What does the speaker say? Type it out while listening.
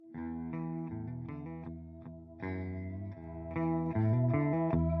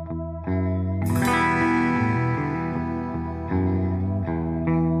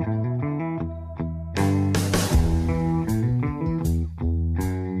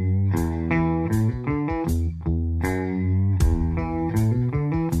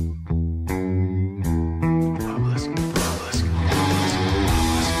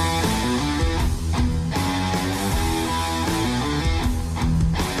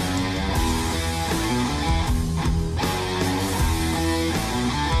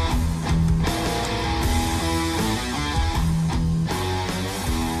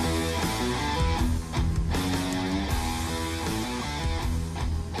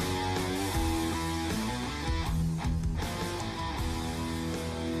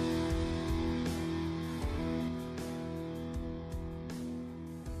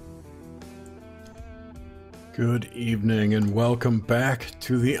Good evening and welcome back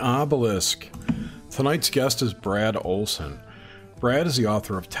to The Obelisk. Tonight's guest is Brad Olson. Brad is the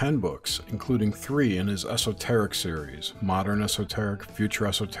author of 10 books, including 3 in his esoteric series, Modern Esoteric, Future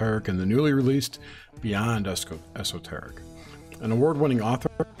Esoteric, and the newly released Beyond Esoteric. An award-winning author,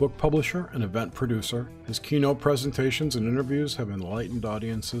 book publisher, and event producer, his keynote presentations and interviews have enlightened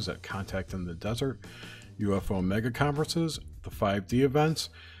audiences at Contact in the Desert, UFO mega conferences, the 5D events,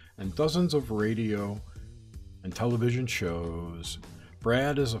 and dozens of radio and television shows.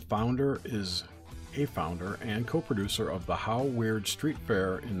 Brad is a founder and co-producer of the How Weird Street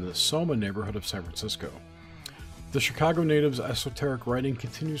Fair in the Soma neighborhood of San Francisco. The Chicago native's esoteric writing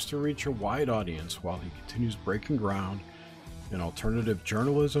continues to reach a wide audience while he continues breaking ground in alternative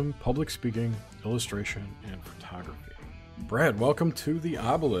journalism, public speaking, illustration, and photography. Brad, welcome to The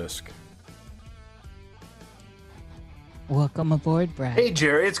Obelisk. Welcome aboard, Brad. Hey,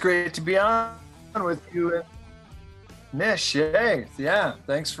 Jerry. It's great to be on with you and Nish. Hey, yeah,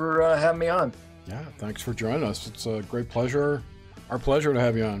 thanks for having me on. Yeah, thanks for joining us. It's a great pleasure, our pleasure to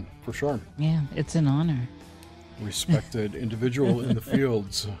have you on, for sure. Yeah, it's an honor. Respected individual in the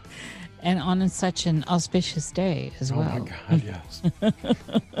fields. And on such an auspicious day as well. Oh my God, yes.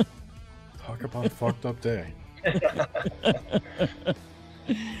 Talk about a fucked up day.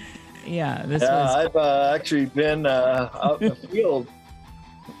 Yeah, I've actually been out in the field.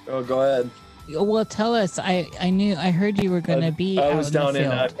 Oh, go ahead. Well, tell us. I heard you were going to be out in the field. I was down in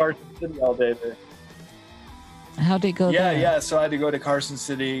Carson City all day there. How'd it go there? Yeah. So I had to go to Carson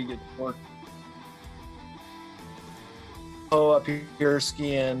City, get to work. Up here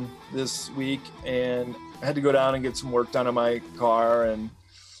skiing this week, and I had to go down and get some work done on my car, and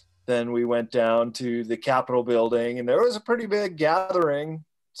then we went down to the Capitol building, and there was a pretty big gathering,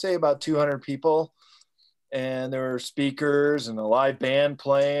 say about 200 people, and there were speakers and a live band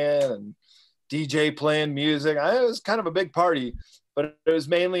playing and DJ playing music. It was kind of a big party, but it was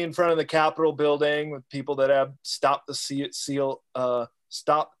mainly in front of the Capitol building with people that have Stop the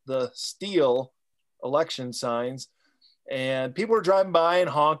Steal election signs. And people were driving by and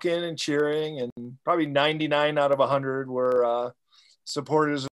honking and cheering, and probably 99 out of 100 were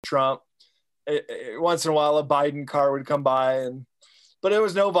supporters of Trump. Once in a while, a Biden car would come by, but it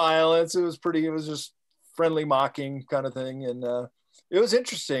was no violence. It was just friendly mocking kind of thing. And it was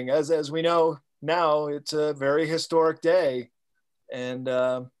interesting. As we know now, it's a very historic day. And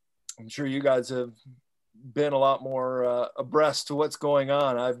I'm sure you guys have been a lot more abreast to what's going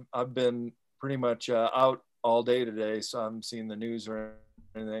on. I've been pretty much out all day today, so I haven't seen the news or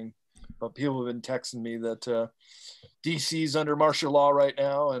anything. But people have been texting me that DC's under martial law right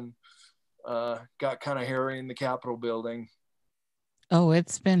now, and got kind of hairy in the Capitol building. Oh,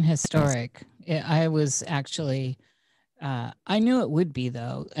 it's been historic. I was actually, I knew it would be,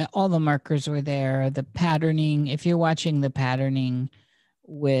 though. All the markers were there. The patterning, if you're watching the patterning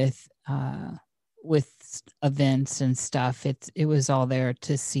with events and stuff, it was all there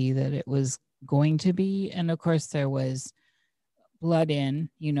to see that it was going to be. And of course there was blood in,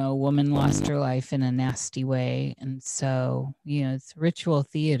 a woman lost her life in a nasty way. And so, it's ritual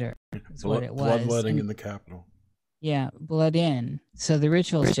theater is what it was. Bloodletting in the Capitol. Yeah, blood in. So the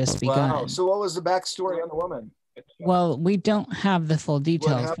ritual's just begun. Wow. So what was the backstory on the woman? Well, we don't have the full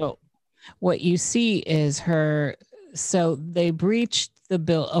details, but what you see is so they breached the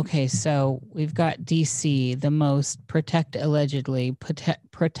bill. Okay, so we've got DC, the most allegedly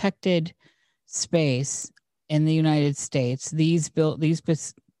protected space in the United States. These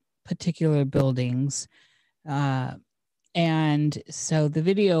particular buildings, and so the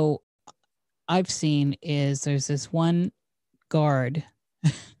video I've seen is there's this one guard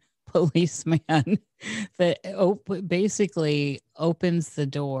policeman that basically opens the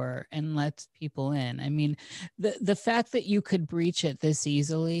door and lets people in. I mean, the fact that you could breach it this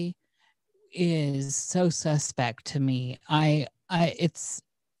easily is so suspect to me. It's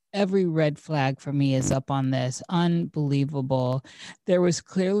every red flag for me is up on this. Unbelievable. There was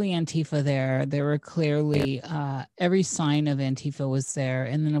clearly Antifa there. There were clearly every sign of Antifa was there.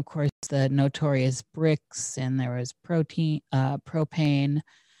 And then, of course, the notorious bricks, and there was propane.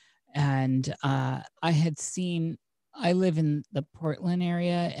 And I live in the Portland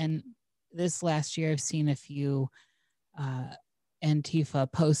area, and this last year I've seen a few Antifa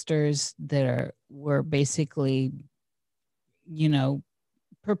posters that were basically,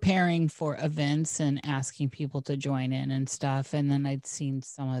 preparing for events and asking people to join in and stuff. And then I'd seen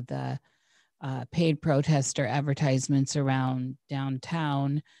some of the paid protester advertisements around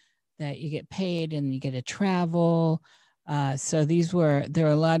downtown that you get paid and you get to travel. So there were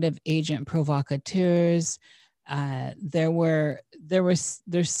a lot of agent provocateurs. There's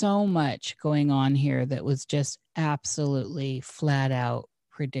so much going on here that was just absolutely flat out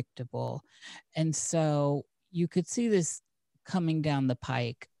predictable. And so you could see this coming down the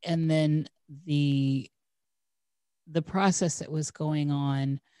pike. And then the process that was going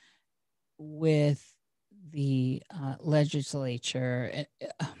on with the legislature,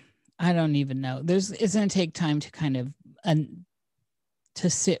 I don't even know. It's going to take time to kind of to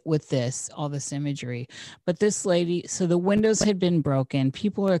sit with all this imagery. But this lady, so the windows had been broken,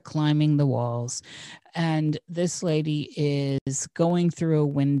 people are climbing the walls, and this lady is going through a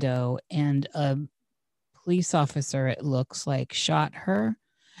window, and a police officer, it looks like, shot her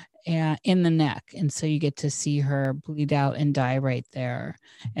in the neck. And so you get to see her bleed out and die right there.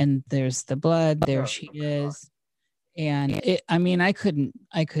 And there's the blood, there she is. And I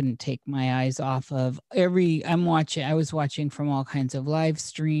couldn't take my eyes off of I was watching from all kinds of live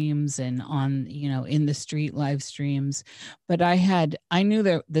streams and on, in the street live streams, but I knew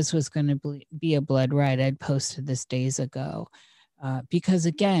that this was going to be a blood ride. I'd posted this days ago, because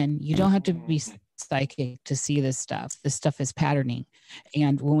again, you don't have to be psychic to see this stuff. This stuff is patterning.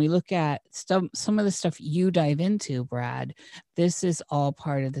 And when we look at some of the stuff you dive into, Brad, this is all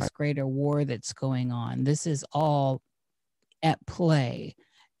part of this greater war that's going on. This is all at play.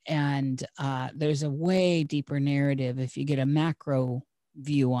 And there's a way deeper narrative if you get a macro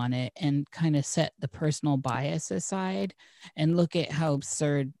view on it and kind of set the personal bias aside and look at how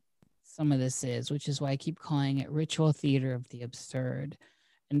absurd some of this is, which is why I keep calling it ritual theater of the absurd.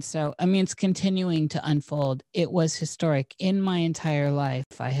 And so, it's continuing to unfold. It was historic in my entire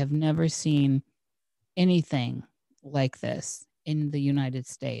life. I have never seen anything like this in the United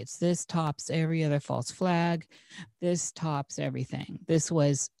States. This tops every other false flag. This tops everything. This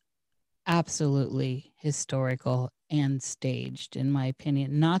was absolutely historical and staged, in my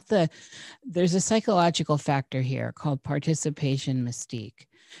opinion. There's a psychological factor here called participation mystique.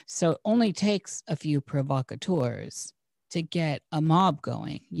 So it only takes a few provocateurs to get a mob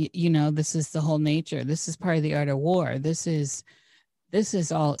going. This is the whole nature. This is part of the art of war. This is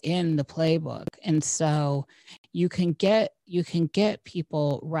all in the playbook. And so you can get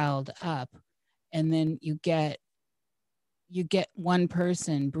people riled up, and then you get one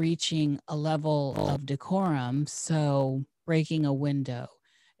person breaching a level of decorum, so breaking a window,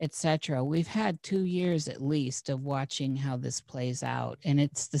 etc. We've had 2 years at least of watching how this plays out, and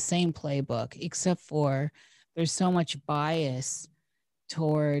it's the same playbook, except for there's so much bias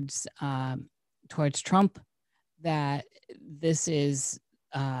towards Trump that this is,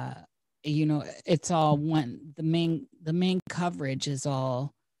 it's all one. The main coverage is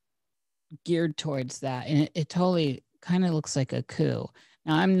all geared towards that, and it totally kind of looks like a coup.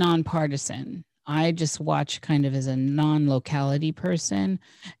 Now, I'm nonpartisan. I just watch kind of as a non-locality person,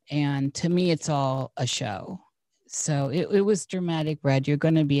 and to me, it's all a show. So it was dramatic, Brad. You're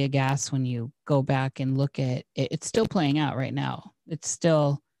going to be aghast when you go back and look at it. It's still playing out right now.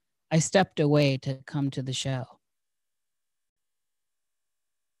 I stepped away to come to the show.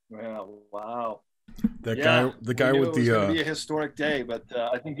 Well, wow. The guy with the it was going to be a historic day, but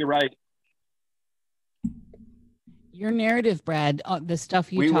I think you're right. Your narrative, Brad, the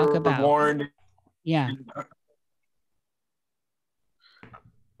stuff you talk about. We were warned. Yeah.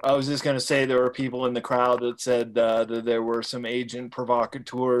 I was just going to say there were people in the crowd that said that there were some agent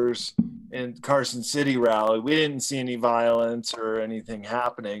provocateurs in Carson City rally. We didn't see any violence or anything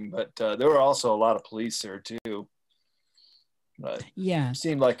happening, but there were also a lot of police there too. But yeah, it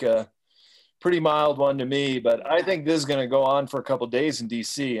seemed like a pretty mild one to me, but I think this is going to go on for a couple of days in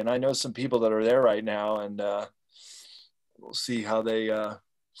DC, and I know some people that are there right now, and we'll see how they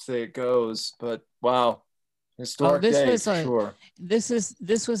say it goes. But wow. Historic day, sure. This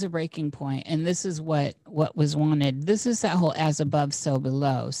was a breaking point, and this is what was wanted. This is that whole as above, so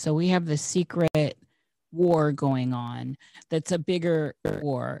below. So we have the secret war going on that's a bigger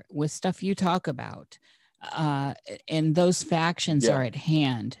war with stuff you talk about. And those factions are at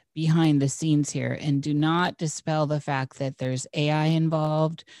hand behind the scenes here, and do not dispel the fact that there's AI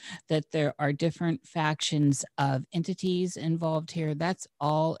involved, that there are different factions of entities involved here. That's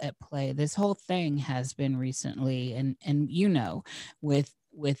all at play. This whole thing has been recently, and with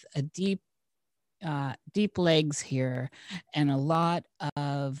a deep legs here, and a lot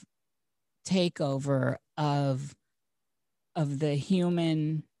of takeover of the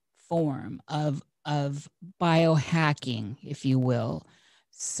human form of biohacking, if you will.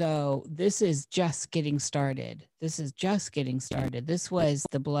 So this is just getting started. This was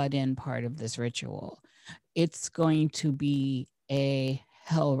the blood in part of this ritual. It's going to be a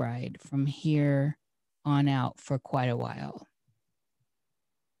hell ride from here on out for quite a while.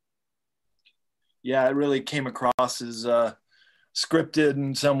 Yeah, it really came across as scripted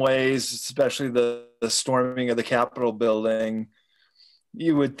in some ways, especially the storming of the Capitol building.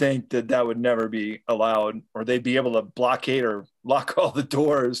 You would think that that would never be allowed, or they'd be able to blockade or lock all the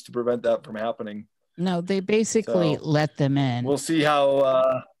doors to prevent that from happening. No, they basically So, let them in. We'll see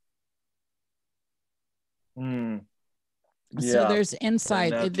how. So there's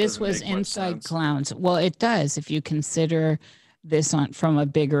inside. This was inside clowns. Well, it does if you consider this from a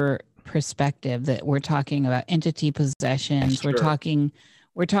bigger perspective, that we're talking about entity possessions. Sure.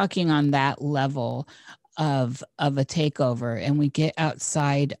 We're talking on that level of a takeover, and we get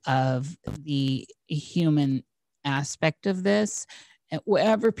outside of the human aspect of this.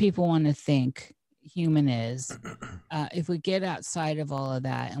 Whatever people want to think human is, if we get outside of all of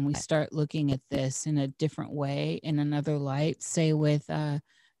that and we start looking at this in a different way, in another light, say with a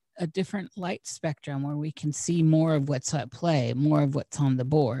different light spectrum where we can see more of what's at play, more of what's on the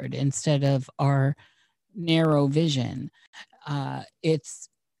board instead of our narrow vision, it's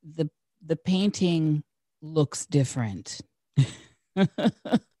the painting looks different. You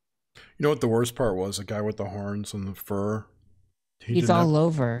know what the worst part was? The guy with the horns and the fur. He's all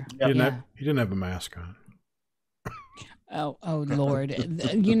over. He didn't have a mask on. Oh Lord.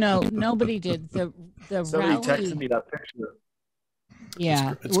 You know, nobody did. The Somebody rally texted me that picture.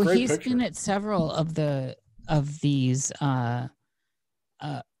 Yeah. It's well, he's picture. been at several of these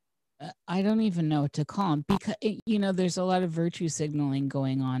I don't even know what to call them, because you know there's a lot of virtue signaling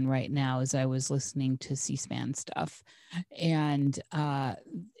going on right now as I was listening to C-SPAN stuff, and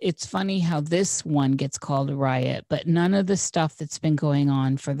it's funny how this one gets called a riot, but none of the stuff that's been going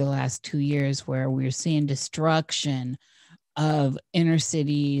on for the last 2 years where we're seeing destruction of inner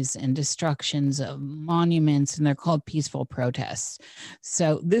cities and destructions of monuments, and they're called peaceful protests.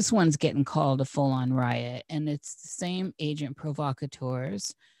 So this one's getting called a full-on riot, and it's the same agent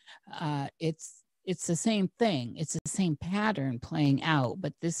provocateurs. It's the same thing. It's the same pattern playing out,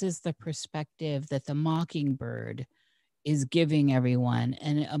 but this is the perspective that the Mockingbird is giving everyone.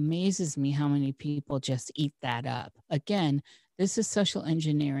 And it amazes me how many people just eat that up. Again, this is social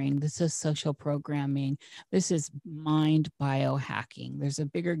engineering. This is social programming. This is mind biohacking. There's a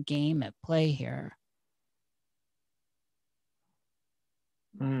bigger game at play here.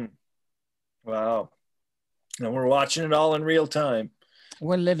 Wow. And we're watching it all in real time.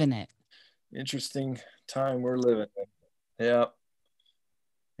 We're living it. Interesting time we're living in. Yeah,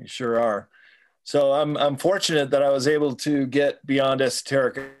 you sure are. So I'm fortunate that I was able to get Beyond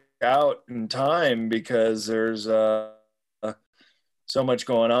Esoteric out in time, because there's so much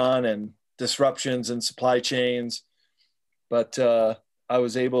going on and disruptions in supply chains. But I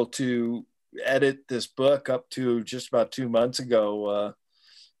was able to edit this book up to just about 2 months ago,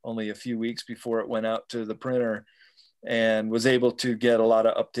 only a few weeks before it went out to the printer, and was able to get a lot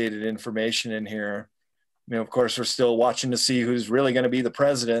of updated information in here. You know, of course, we're still watching to see who's really going to be the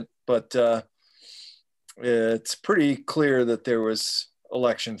president, but it's pretty clear that there was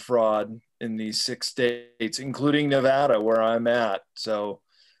election fraud in these 6 states, including Nevada, where I'm at. So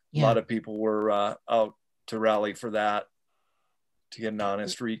a lot of people were out to rally for that, to get an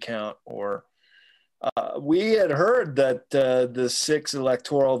honest recount. Or we had heard that the 6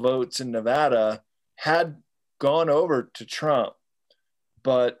 electoral votes in Nevada had gone over to Trump,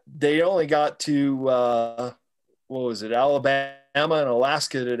 but they only got to what was it, Alabama and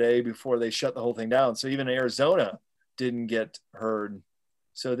Alaska today before they shut the whole thing down. So even Arizona didn't get heard.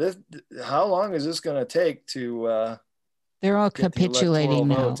 So this, how long is this going to take to? They're all capitulating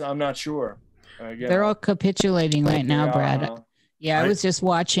now. Votes? I'm not sure. They're all capitulating right now, Brad. Yeah, I was just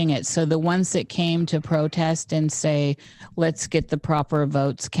watching it. So the ones that came to protest and say, let's get the proper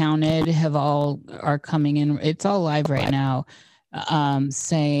votes counted, are coming in. It's all live right now,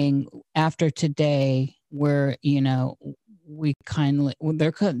 saying after today, we're, you know, we kindly,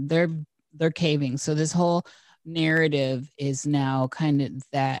 they're caving. So this whole narrative is now kind of,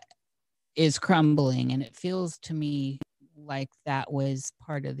 that is crumbling. And it feels to me like that was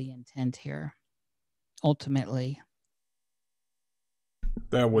part of the intent here, ultimately.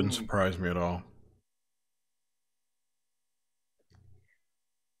 That wouldn't surprise me at all.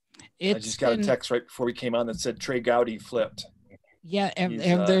 I just got a text right before we came on that said Trey Gowdy flipped. Yeah,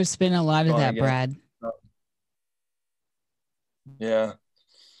 there's been a lot of that, Brad. Yeah.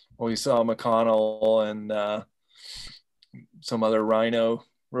 Well, we saw McConnell and some other Rhino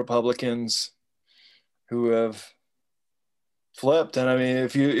Republicans who have flipped. And I mean,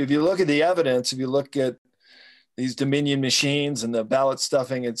 if you look at the evidence, if you look at these Dominion machines and the ballot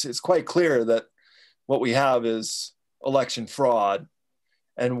stuffing, it's quite clear that what we have is election fraud.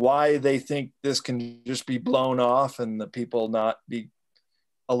 And why they think this can just be blown off and the people not be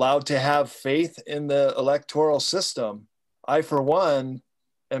allowed to have faith in the electoral system. I, for one,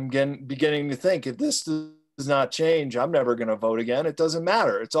 am beginning to think if this does not change, I'm never going to vote again. It doesn't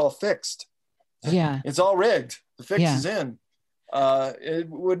matter. It's all fixed. Yeah. It's all rigged. The fix is in. It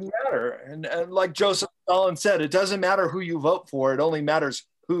wouldn't matter. And like Joseph Stalin said, it doesn't matter who you vote for. It only matters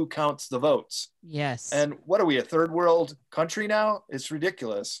who counts the votes. Yes. And what are we, a third world country now? It's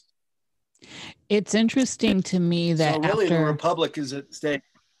ridiculous. It's interesting to me that so really the republic is at stake.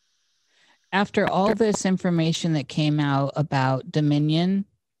 After all this information that came out about Dominion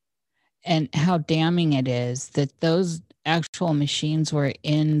and how damning it is that those actual machines were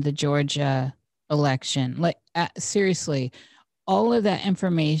in the Georgia election, like seriously, all of that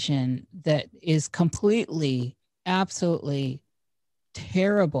information that is completely, absolutely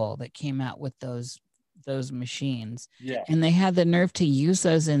terrible that came out with those machines. Yeah. And they had the nerve to use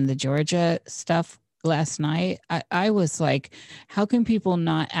those in the Georgia stuff last night. I was like, how can people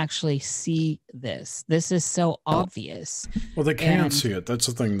not actually see this? This is so obvious. Well, they can't see it. That's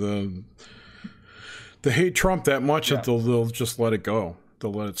the thing. They hate Trump that much that they'll just let it go.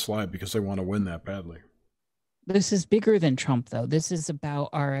 They'll let it slide because they want to win that badly. This is bigger than Trump, though. This is about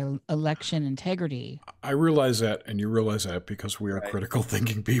our election integrity. I realize that, and you realize that because we are critical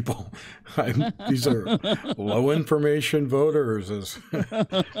thinking people. These are low information voters, as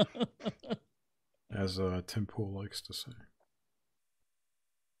Tim Pool likes to say.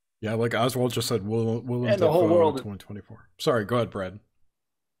 Yeah, like Oswald just said, we'll and the whole world 2024. Sorry, go ahead, Brad.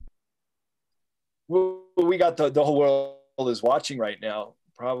 Well, we got the whole world is watching right now,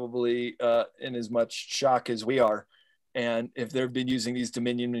 probably in as much shock as we are. And if they've been using these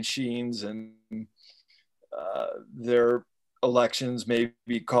Dominion machines and their elections may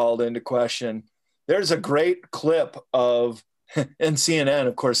be called into question, there's a great clip of, and CNN,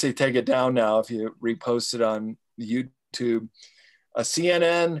 of course, they take it down now if you repost it on YouTube, a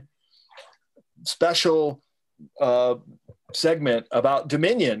CNN special segment about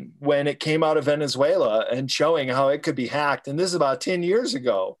Dominion when it came out of Venezuela and showing how it could be hacked. And this is about 10 years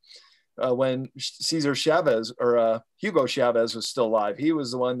ago when Cesar Chavez or Hugo Chavez was still alive. He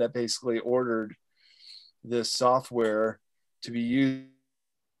was the one that basically ordered this software to be used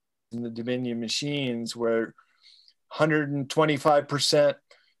in the Dominion machines, where 125%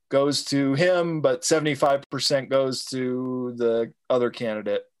 goes to him, but 75% goes to the other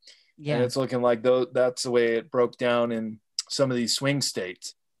candidate. Yeah. And it's looking like that's the way it broke down in some of these swing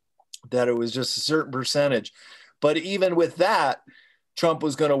states, that it was just a certain percentage. But even with that, Trump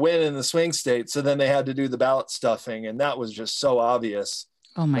was going to win in the swing states. So then they had to do the ballot stuffing. And that was just so obvious.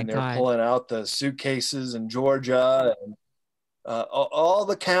 Oh my God. They're pulling out the suitcases in Georgia and all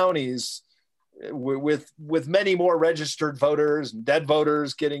the counties with many more registered voters and dead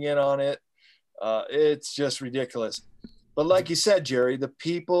voters getting in on it. It's just ridiculous. But like you said, Jerry, the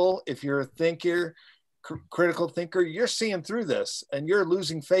people, if you're a thinker, critical thinker, you're seeing through this and you're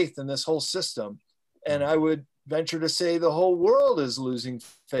losing faith in this whole system. And I would venture to say the whole world is losing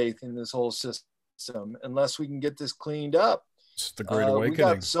faith in this whole system unless we can get this cleaned up. It's the Great Awakening. We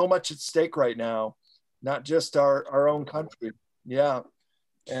got so much at stake right now, not just our own country. Yeah.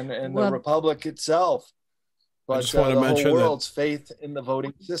 And the republic itself, but the whole world's faith in the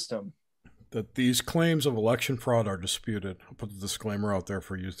voting system. That these claims of election fraud are disputed. I'll put the disclaimer out there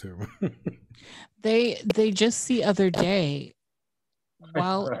for you too. They just the other day,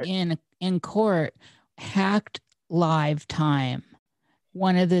 while in court, hacked Live Time,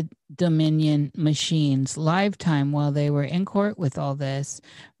 one of the Dominion machines, Live Time, while they were in court with all this,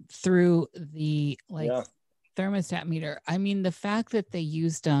 through the thermostat meter. I mean, the fact that they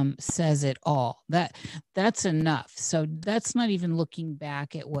used them says it all. That's enough. So that's not even looking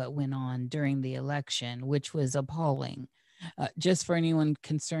back at what went on during the election, which was appalling. Just for anyone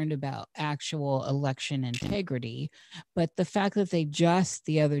concerned about actual election integrity. But the fact that they just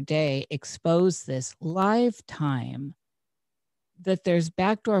the other day exposed this Live Time, that there's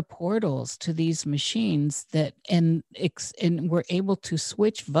backdoor portals to these machines that and we're able to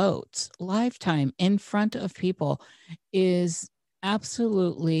switch votes Live Time in front of people, is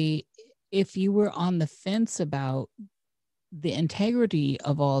absolutely, if you were on the fence about the integrity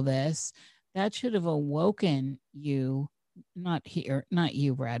of all this, that should have awoken you, not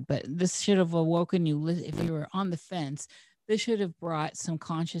you, Brad, but this should have awoken you. If you were on the fence, this should have brought some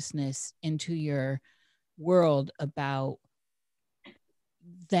consciousness into your world about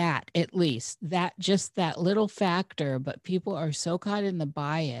that, at least that, just that little factor. But people are so caught in the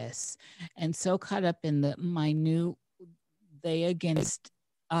bias and so caught up in the minute they against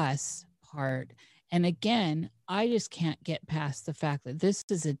us part. And again, I just can't get past the fact that this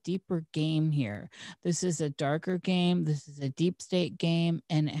is a deeper game here. This is a darker game. This is a deep state game,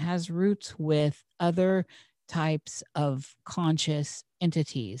 and it has roots with other types of conscious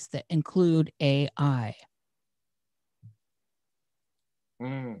entities that include AI.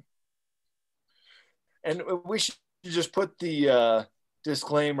 And we should just put the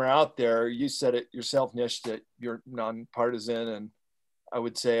disclaimer out there. You said it yourself, Nish, that you're nonpartisan, and I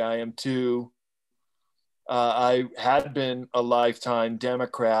would say I am too. I had been a lifetime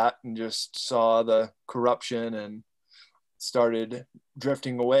Democrat and just saw the corruption and started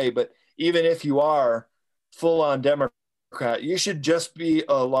drifting away. But even if you are full on Democrat, you should just be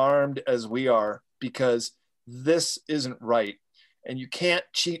alarmed as we are, because this isn't right. And you can't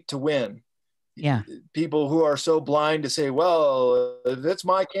cheat to win. Yeah. People who are so blind to say, well, if it's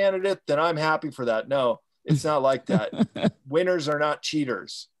my candidate, then I'm happy for that. No, it's not like that. Winners are not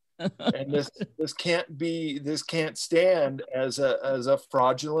cheaters. And this can't stand as a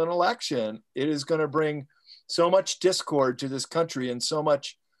fraudulent election. It is going to bring so much discord to this country and so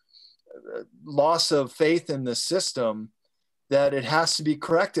much loss of faith in the system that it has to be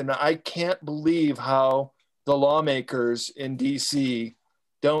corrected. And I can't believe how the lawmakers in DC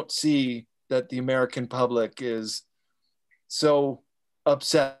don't see that the American public is so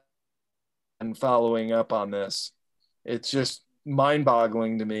upset and following up on this. It's just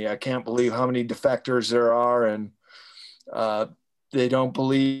mind-boggling to me. I can't believe how many defectors there are, and they don't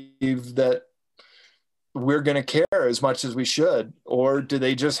believe that we're going to care as much as we should. Or do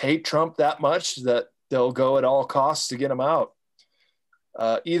they just hate Trump that much that they'll go at all costs to get him out?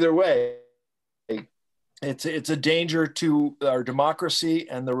 Either way, it's a danger to our democracy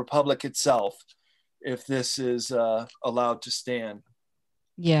and the republic itself if this is allowed to stand.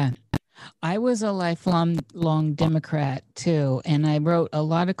 Yeah. I was a lifelong Democrat too, and I wrote a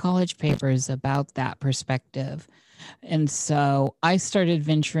lot of college papers about that perspective. And so I started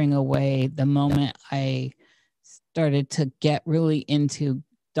venturing away the moment I started to get really into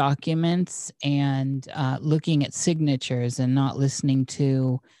documents and looking at signatures and not listening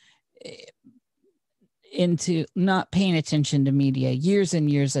to not paying attention to media years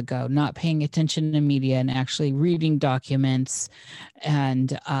and years ago, not paying attention to media and actually reading documents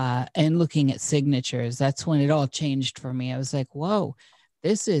and looking at signatures. That's when it all changed for me. I was like, whoa,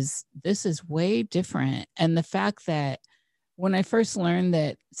 this is way different. And the fact that when I first learned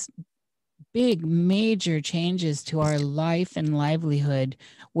that big major changes to our life and livelihood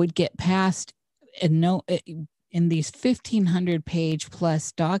would get passed in these 1,500 page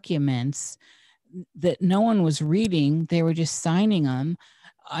plus documents that no one was reading, they were just signing them.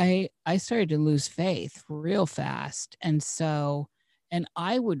 I started to lose faith real fast. And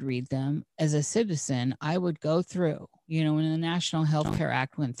I would read them as a citizen. I would go through, when the National Health Care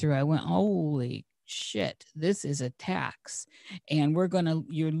Act went through, I went, holy shit, this is a tax. And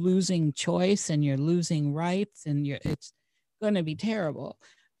you're losing choice and you're losing rights, and it's going to be terrible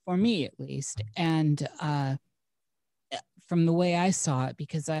for me, at least. And, from the way I saw it,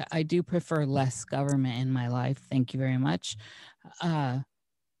 because I do prefer less government in my life. Thank you very much.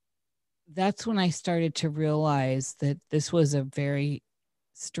 That's when I started to realize that this was a very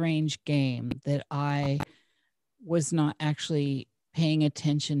strange game that I was not actually paying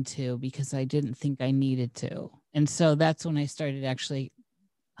attention to because I didn't think I needed to. And so that's when I started actually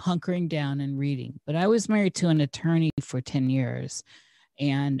hunkering down and reading. But I was married to an attorney for 10 years.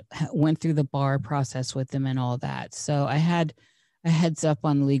 And went through the bar process with them and all that. So I had a heads up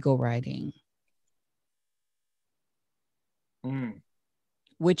on legal writing,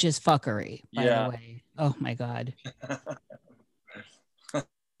 which is fuckery, by the way. Oh my God.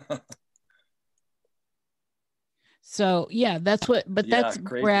 So yeah, that's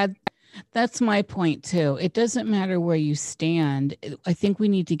great. Brad, that's my point too. It doesn't matter where you stand. I think we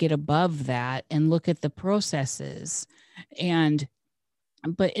need to get above that and look at the processes.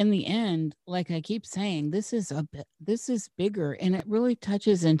 But in the end, like I keep saying, this is bigger, and it really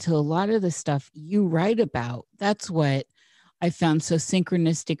touches into a lot of the stuff you write about. That's what I found so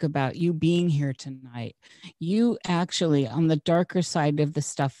synchronistic about you being here tonight. You actually, on the darker side of the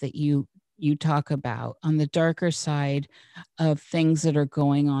stuff that you talk about, on the darker side of things that are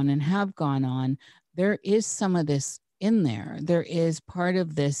going on and have gone on, there is some of this in there. There is part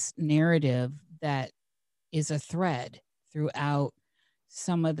of this narrative that is a thread throughout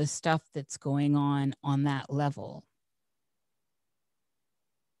some of the stuff that's going on that level.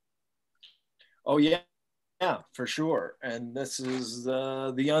 Oh yeah, for sure. And this is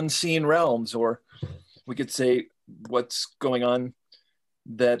the unseen realms, or we could say what's going on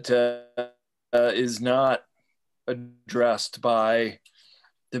that is not addressed by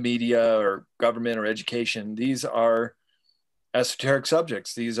the media or government or education. These are esoteric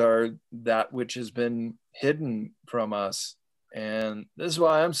subjects. These are that which has been hidden from us. And this is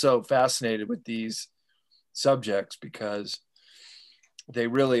why I'm so fascinated with these subjects, because they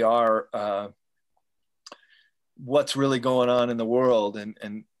really are what's really going on in the world,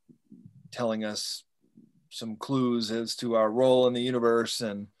 and telling us some clues as to our role in the universe,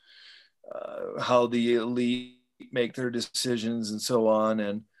 and how the elite make their decisions and so on.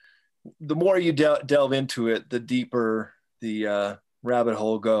 And the more you delve into it, the deeper the rabbit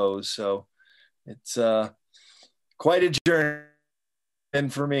hole goes. So it's quite a journey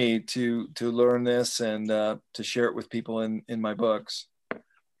for me to learn this and to share it with people in my books.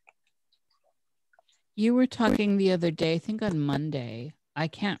 You were talking the other day, I think on Monday, I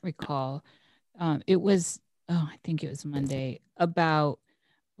can't recall. I think it was Monday, about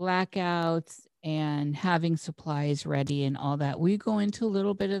blackouts and having supplies ready and all that. Will you go into a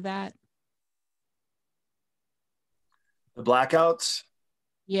little bit of that? The blackouts?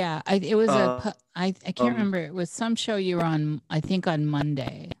 Yeah, I can't remember. It was some show you were on, I think on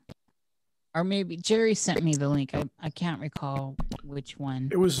Monday. Or maybe Jerry sent me the link. I can't recall which one.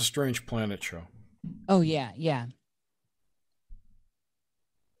 It was a Strange Planet show. Oh, yeah, yeah.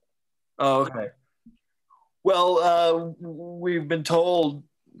 Oh, okay. Well, we've been told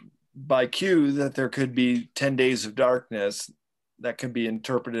by Q that there could be 10 days of darkness. That could be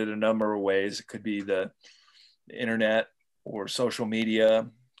interpreted a number of ways. It could be the internet or social media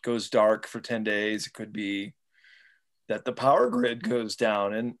goes dark for 10 days. It could be that the power grid goes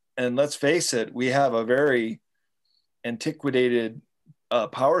down. And let's face it, we have a very antiquated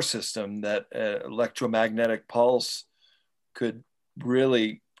power system. That electromagnetic pulse could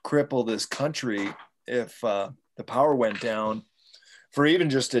really cripple this country if the power went down for even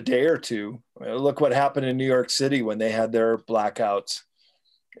just a day or two. Look what happened in New York City when they had their blackouts.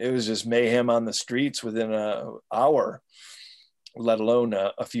 It was just mayhem on the streets within an hour, let alone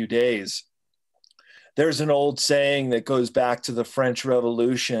a few days. There's an old saying that goes back to the French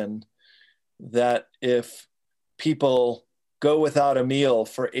Revolution, that if people go without a meal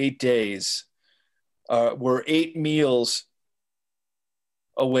for 8 days, we're 8 meals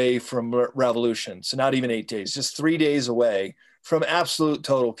away from revolution. So not even 8 days, just 3 days away from absolute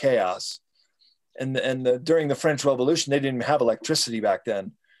total chaos. And during the French Revolution, they didn't even have electricity back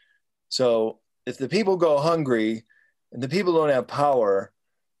then. So if the people go hungry and the people don't have power,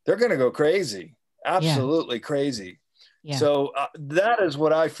 they're going to go crazy, absolutely crazy. Yeah. So that is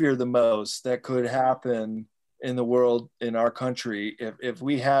what I fear the most that could happen in the world, in our country. If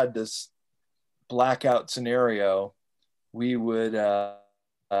we had this blackout scenario, we would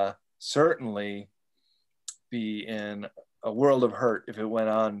certainly be in a world of hurt if it went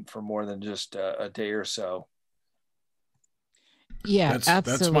on for more than just a day or so. Yeah,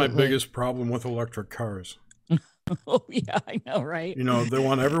 absolutely. That's my biggest problem with electric cars. Oh, yeah, I know, right? You know, they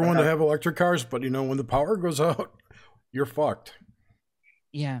want everyone to have electric cars, but, you know, when the power goes out, you're fucked.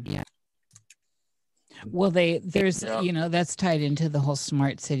 Yeah, yeah. Well, you know, that's tied into the whole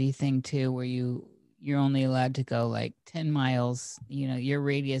smart city thing, too, where you're only allowed to go like 10 miles. You know, your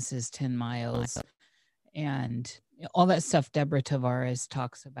radius is 10 miles. And all that stuff Deborah Tavares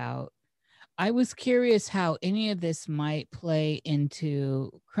talks about. I was curious how any of this might play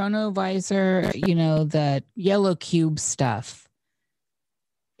into Chronovisor, you know, the yellow cube stuff.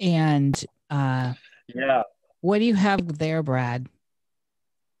 And what do you have there, Brad?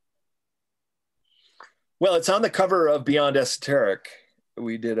 Well, it's on the cover of Beyond Esoteric.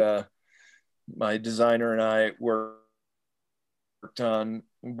 We did my designer and I worked on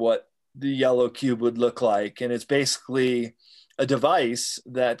what the yellow cube would look like. And it's basically a device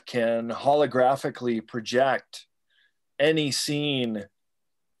that can holographically project any scene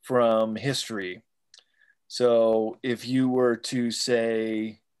from history. So if you were to,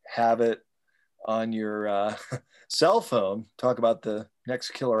 say, have it on your cell phone, talk about the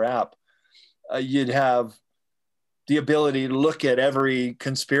next killer app, you'd have the ability to look at every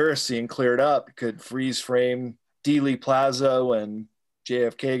conspiracy and clear it up. You could freeze frame Dealey Plaza when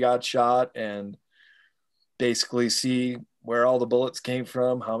JFK got shot and basically see where all the bullets came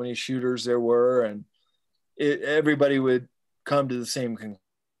from, how many shooters there were, and everybody would come to the same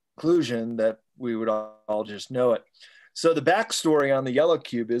conclusion that we would all just know it. So the backstory on the yellow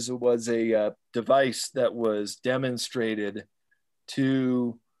cube is it was a device that was demonstrated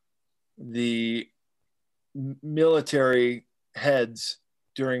to the military heads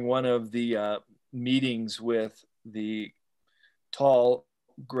during one of the meetings with the tall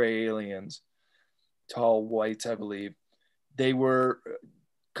gray aliens, tall whites, I believe. They were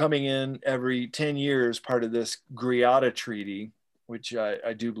coming in every 10 years, part of this Greada Treaty, which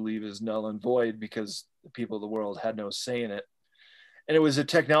I do believe is null and void because the people of the world had no say in it. And it was a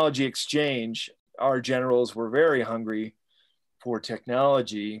technology exchange. Our generals were very hungry for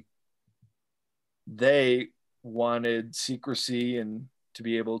technology. They wanted secrecy and to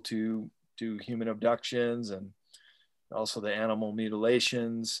be able to do human abductions and also the animal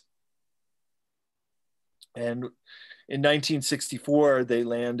mutilations. And in 1964, they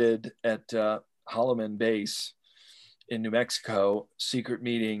landed at Holloman Base in New Mexico, secret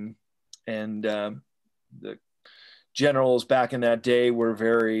meeting. And the generals back in that day were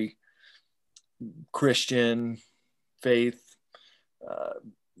very Christian faith.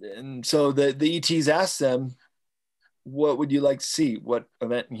 And so the ETs asked them, what would you like to see? What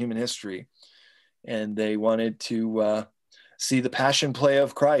event in human history? And they wanted to see the passion play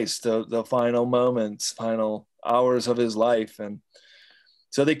of Christ, the final moments, final hours of his life. And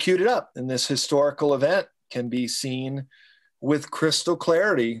so they queued it up. And this historical event can be seen with crystal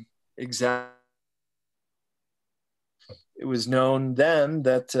clarity. Exactly. It was known then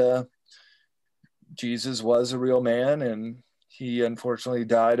that Jesus was a real man, and he unfortunately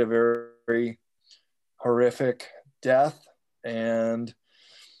died a very, very horrific death, and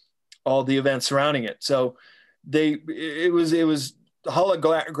all the events surrounding it. So it was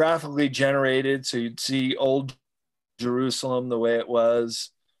holographically generated. So you'd see old Jerusalem the way it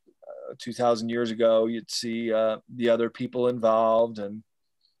was 2,000 years ago. You'd see the other people involved, and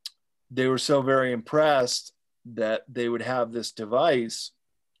they were so very impressed that they would have this device,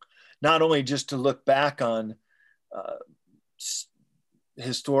 not only just to look back on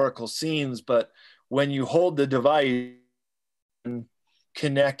historical scenes, but when you hold the device and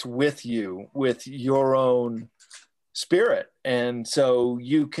connect with your own spirit. And so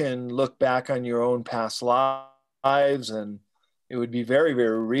you can look back on your own past lives, and it would be very,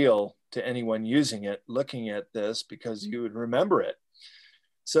 very real to anyone using it, looking at this, because you would remember it.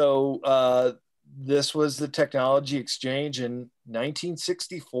 So this was the technology exchange in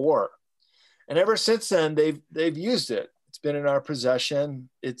 1964. And ever since then, they've used it. It's been in our possession.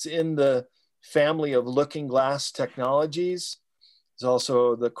 It's in the family of looking glass technologies. There's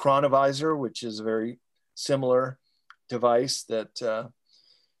also the chronovisor, which is a very similar device that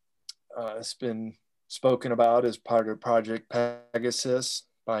has been spoken about as part of Project Pegasus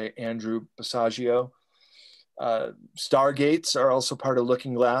by Andrew Basiago. Stargates are also part of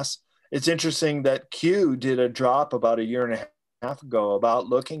looking glass. It's interesting that Q did a drop about a year and a half ago about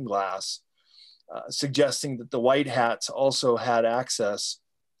looking glass, suggesting that the white hats also had access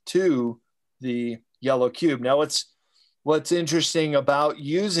to the yellow cube. Now, what's interesting about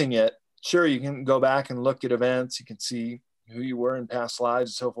using it, sure, you can go back and look at events, you can see who you were in past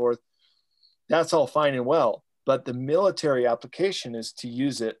lives and so forth. That's all fine and well, but the military application is to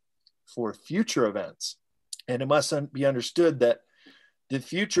use it for future events. And it must be understood that the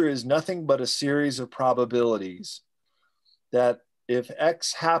future is nothing but a series of probabilities, that if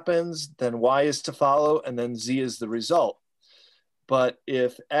X happens, then Y is to follow, and then Z is the result. But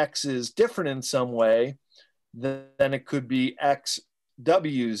if X is different in some way, then it could be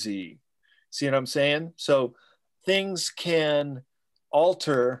XWZ. See what I'm saying? So things can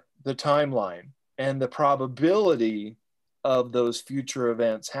alter the timeline, and the probability of those future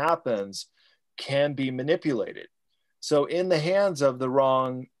events happens can be manipulated. So in the hands of the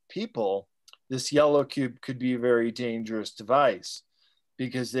wrong people, this yellow cube could be a very dangerous device,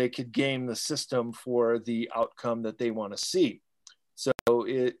 because they could game the system for the outcome that they want to see. So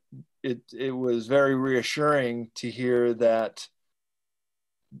it was very reassuring to hear that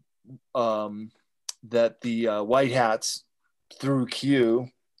that the white hats through Q,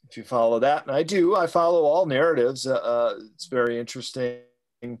 if you follow that, and I follow all narratives. It's very interesting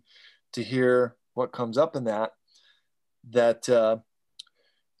to hear what comes up in that the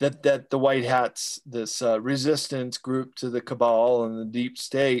white hats, this resistance group to the cabal and the deep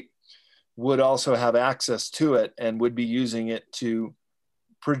state, would also have access to it and would be using it to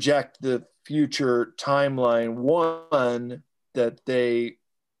project the future timeline one that they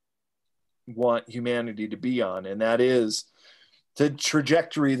want humanity to be on, and that is the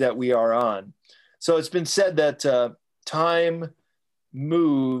trajectory that we are on. So it's been said that time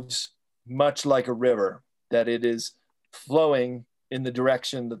moves much like a river, that it is flowing in the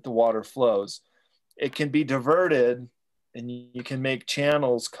direction that the water flows. It can be diverted, and you can make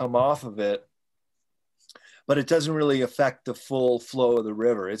channels come off of it, but it doesn't really affect the full flow of the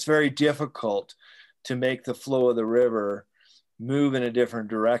river. It's very difficult to make the flow of the river move in a different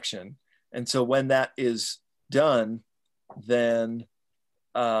direction. And so when that is done, then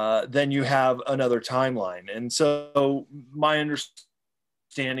you have another timeline. And so my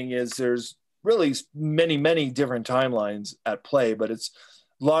understanding is there's really many, many different timelines at play, but it's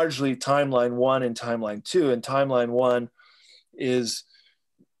largely timeline 1 and timeline 2. And timeline 1 is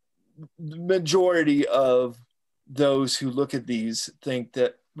the majority of those who look at these think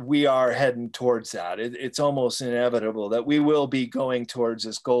that we are heading towards that. It's almost inevitable that we will be going towards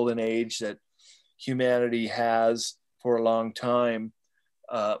this golden age that humanity has for a long time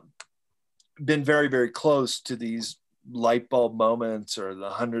been very, very close to these light bulb moments, or the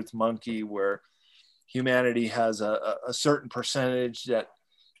 100th monkey, where humanity has a certain percentage that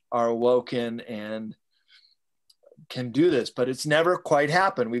are awoken and can do this, but it's never quite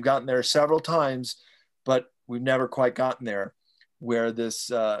happened. We've gotten there several times, but we've never quite gotten there, where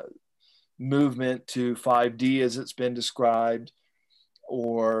this movement to 5D, as it's been described,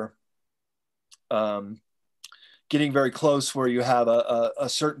 or getting very close, where you have a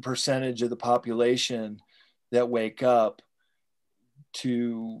certain percentage of the population that wake up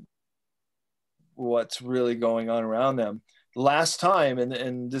to what's really going on around them. Last time,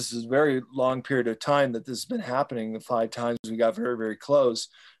 and this is a very long period of time that this has been happening, the 5 times we got very, very close,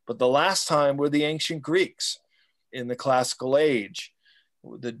 but the last time were the ancient Greeks in the classical age,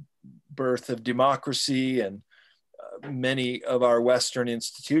 the birth of democracy, and many of our Western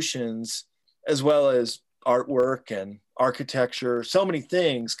institutions, as well as artwork and architecture. So many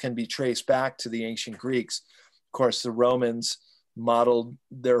things can be traced back to the ancient Greeks. Of course, the Romans modeled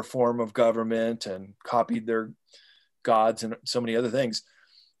their form of government and copied their gods and so many other things.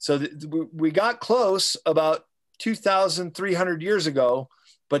 So we got close about 2,300 years ago,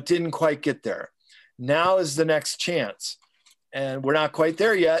 but didn't quite get there. Now is the next chance. And we're not quite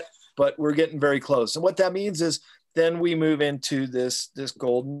there yet, but we're getting very close. And what that means is then we move into this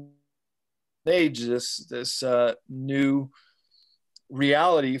golden age, this new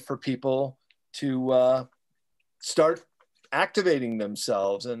reality for people to start activating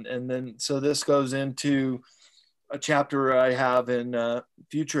themselves. And then, so this goes into a chapter I have in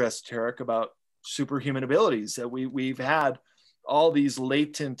Future Esoteric about superhuman abilities, that we've had all these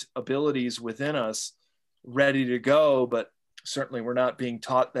latent abilities within us ready to go, but certainly we're not being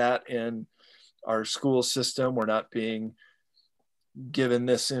taught that in our school system. We're not being given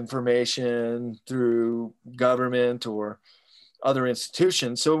this information through government or other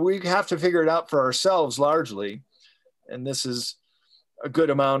institutions. So we have to figure it out for ourselves largely. And this is a good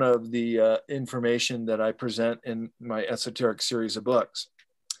amount of the information that I present in my esoteric series of books.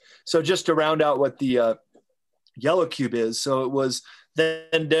 So just to round out what the yellow cube is. So it was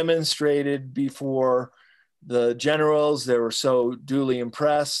then demonstrated before the generals. They were so duly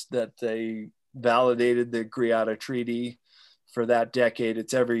impressed that they validated the Greada Treaty for that decade.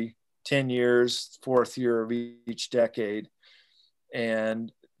 It's every 10 years, 4th year of each decade.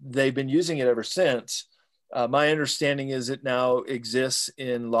 And they've been using it ever since. My understanding is it now exists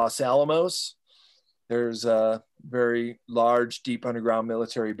in Los Alamos. There's a very large, deep underground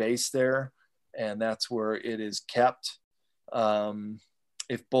military base there, and that's where it is kept.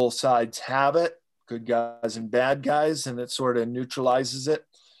 If both sides have it, good guys and bad guys, and it sort of neutralizes it.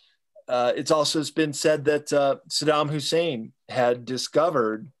 It's also been said that Saddam Hussein had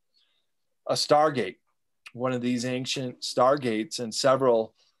discovered a Stargate, one of these ancient Stargates, and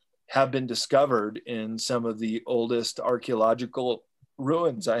several have been discovered in some of the oldest archaeological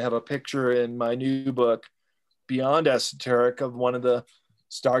ruins. I have a picture in my new book, Beyond Esoteric, of one of the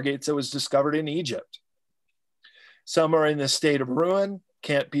Stargates that was discovered in Egypt. Some are in the state of ruin,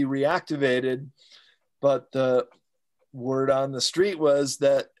 can't be reactivated, but the word on the street was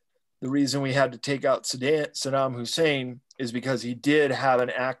that the reason we had to take out Saddam Hussein is because he did have an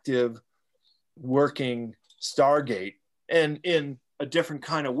active working Stargate. And in a different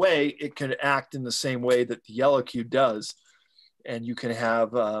kind of way, it can act in the same way that the yellow cube does. And you can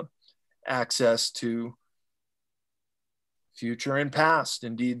have access to future and past.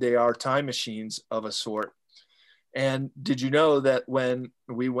 Indeed, they are time machines of a sort. And did you know that when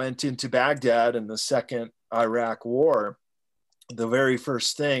we went into Baghdad in the Second Iraq War, the very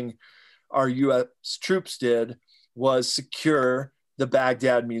first thing our US troops did was secure the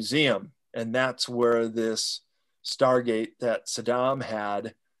Baghdad Museum. And that's where this Stargate that Saddam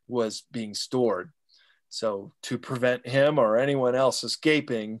had was being stored. So to prevent him or anyone else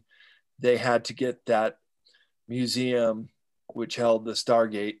escaping, they had to get that museum, which held the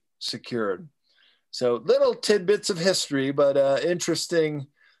Stargate, secured. So little tidbits of history, but interesting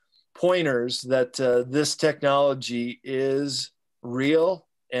pointers that this technology is real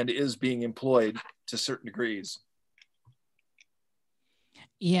and is being employed to certain degrees.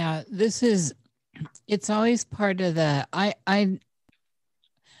 Yeah, it's always part of the, I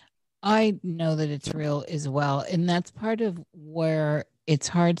know that it's real as well. And that's part of where it's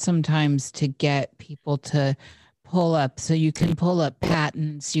hard sometimes to get people to pull up. So you can pull up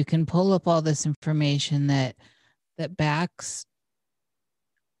patents, you can pull up all this information that backs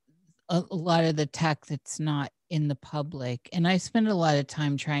a lot of the tech that's not in the public. And I spend a lot of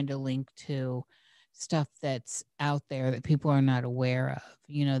time trying to link to stuff that's out there that people are not aware of.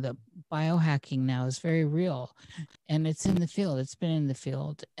 You know, the biohacking now is very real, and it's in the field. It's been in the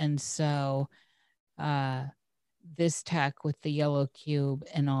field. And so this tech with the yellow cube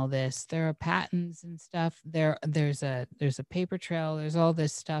and all this, there are patents and stuff. There's a paper trail, there's all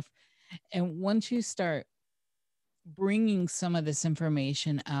this stuff. And once you start bringing some of this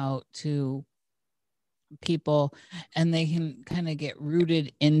information out to people, and they can kind of get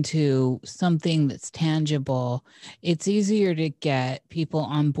rooted into something that's tangible, it's easier to get people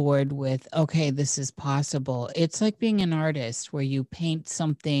on board with, okay, this is possible. It's like being an artist where you paint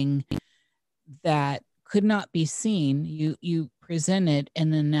something that could not be seen, you present it,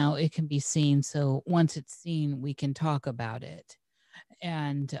 and then now it can be seen. So once it's seen, we can talk about it.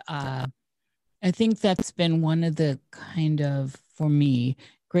 And I think that's been one of the kind of, for me,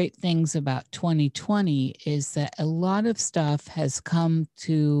 great things about 2020 is that a lot of stuff has come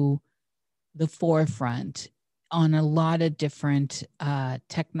to the forefront on a lot of different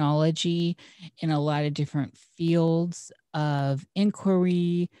technology in a lot of different fields of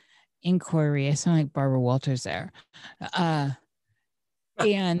inquiry. I sound like Barbara Walters there.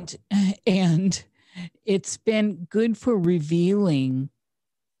 And it's been good for revealing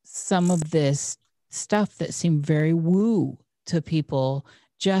some of this stuff that seemed very woo to people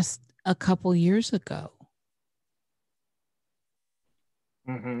just a couple years ago.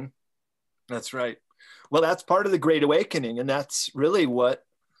 Mm-hmm. That's right. Well, that's part of the Great Awakening, and that's really what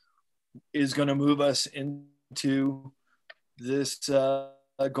is going to move us into this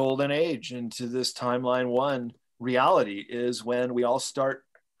golden age, into this timeline one reality, is when we all start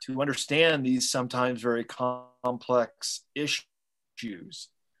to understand these sometimes very complex issues.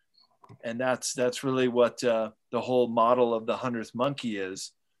 And that's really what the whole model of the 100th monkey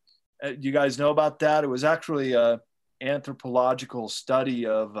is. Do you guys know about that? It was actually an anthropological study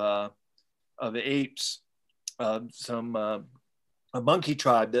of apes, a monkey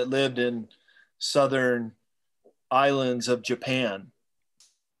tribe that lived in southern islands of Japan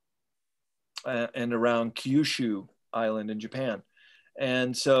and around Kyushu Island in Japan.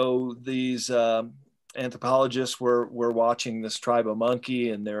 And so these anthropologists were watching this tribe of monkey,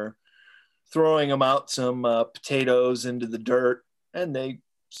 and they're throwing them out some potatoes into the dirt, and they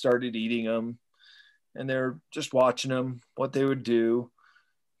started eating them. And they're just watching them, what they would do.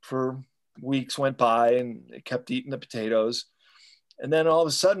 For weeks went by, and they kept eating the potatoes. And then all of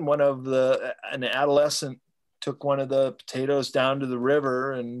a sudden, an adolescent took one of the potatoes down to the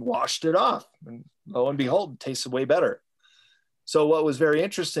river and washed it off. And lo and behold, it tasted way better. So what was very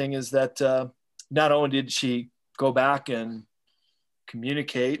interesting is that not only did she go back and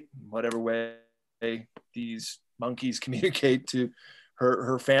communicate whatever way these monkeys communicate to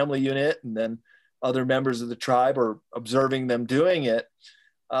her family unit, and then other members of the tribe are observing them doing it,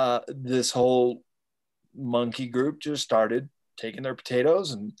 this whole monkey group just started taking their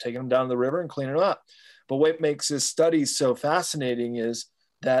potatoes and taking them down the river and cleaning them up. But what makes this study so fascinating is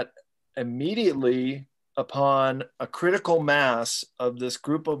that immediately upon a critical mass of this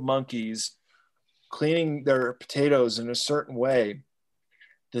group of monkeys cleaning their potatoes in a certain way,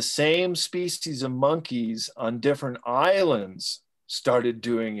 the same species of monkeys on different islands started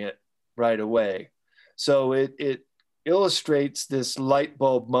doing it right away. So it illustrates this light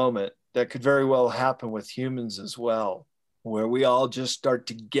bulb moment that could very well happen with humans as well, where we all just start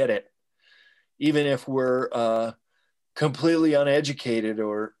to get it, even if we're completely uneducated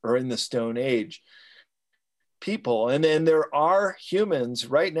or in the Stone Age. People, and then there are humans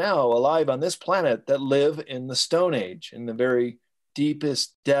right now alive on this planet that live in the Stone Age, in the very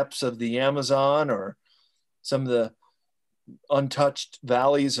deepest depths of the Amazon or some of the untouched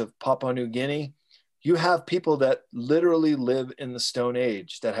valleys of Papua New Guinea. You have people that literally live in the Stone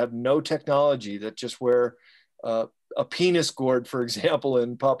Age, that have no technology, that just wear a penis gourd, for example,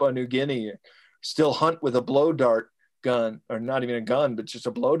 in Papua New Guinea, still hunt with a blow dart gun, or not even a gun, but just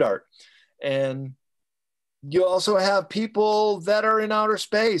a blow dart. And you also have people that are in outer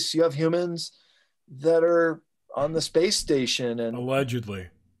space. You have humans that are on the space station, and allegedly.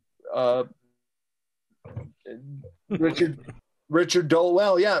 Richard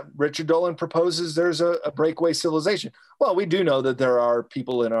Dolan proposes there's a breakaway civilization. Well, we do know that there are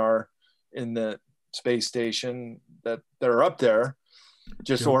people in the space station that are up there,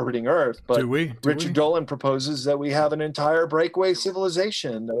 just orbiting Earth. But Richard Dolan proposes that we have an entire breakaway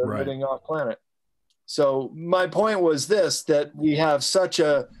civilization that are living off planet. So my point was this, that we have such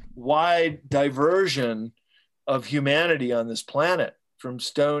a wide diversion of humanity on this planet, from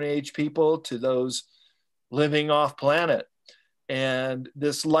Stone Age people to those living off planet. And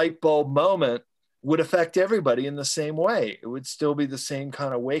this light bulb moment would affect everybody in the same way. It would still be the same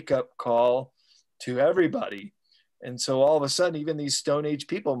kind of wake up call to everybody. And so all of a sudden, even these Stone Age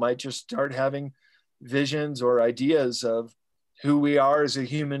people might just start having visions or ideas of who we are as a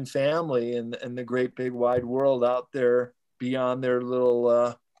human family and the great big wide world out there beyond their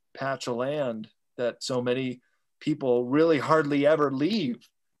little patch of land that so many people really hardly ever leave.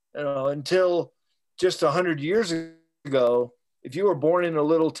 You know, until just 100 years ago, if you were born in a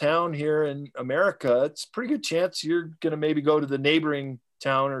little town here in America, it's a pretty good chance you're going to maybe go to the neighboring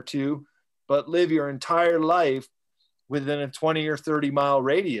town or two, but live your entire life within a 20 or 30 mile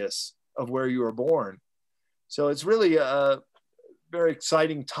radius of where you were born. So it's really a very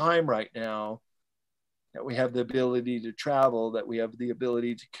exciting time right now that we have the ability to travel, that we have the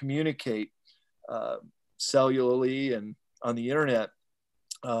ability to communicate cellularly and on the internet,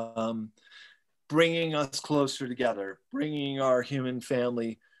 bringing us closer together, bringing our human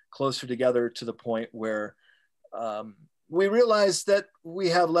family closer together to the point where we realize that we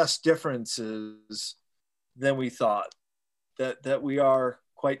have less differences than we thought, that we are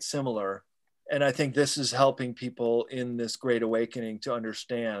quite similar. And I think this is helping people in this great awakening to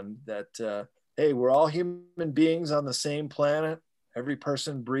understand that, hey, we're all human beings on the same planet. Every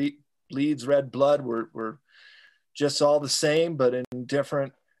person bleeds red blood. We're just all the same, but in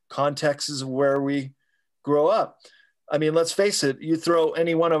different contexts of where we grow up. I mean, let's face it, you throw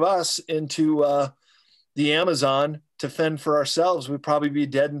any one of us into the Amazon to fend for ourselves, we'd probably be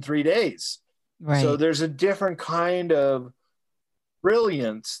dead in 3 days. Right. So there's a different kind of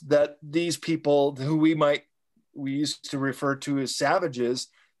brilliance that these people who we used to refer to as savages,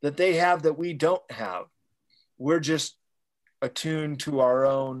 that they have that we don't have. We're just attuned to our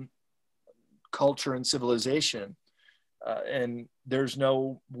own culture and civilization. And there's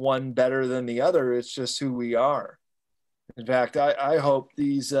no one better than the other. It's just who we are. In fact, I hope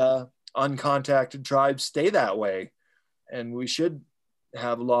these uncontacted tribes stay that way. And we should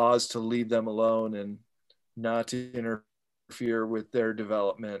have laws to leave them alone and not to interfere with their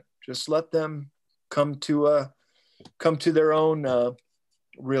development. Just let them come to their own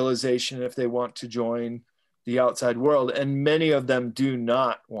realization if they want to join the outside world. And many of them do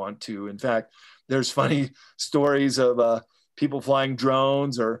not want to. In fact, there's funny stories of people flying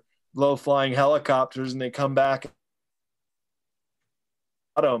drones or low flying helicopters, and they come back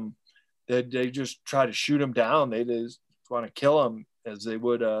at them. They just try to shoot them down. They just want to kill them as they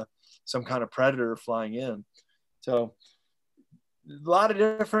would some kind of predator flying in. So a lot of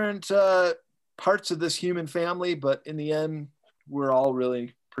different parts of this human family, but in the end, we're all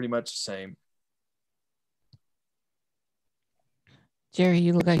really pretty much the same. Jerry,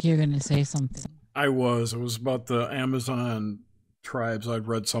 you look like you're going to say something. It was about the Amazon tribes. I'd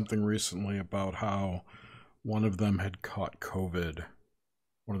read something recently about how one of them had caught COVID,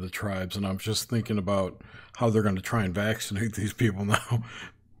 one of the tribes, and I'm just thinking about how they're going to try and vaccinate these people now,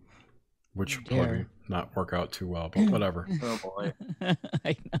 which will probably not work out too well, but whatever. Oh boy.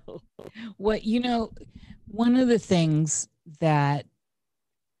 I know. One of the things that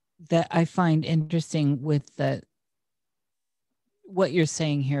I find interesting with what you're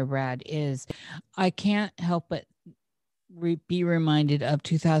saying here, Brad, is I can't help but be reminded of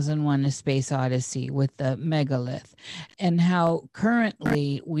 2001: A Space Odyssey with the megalith, and how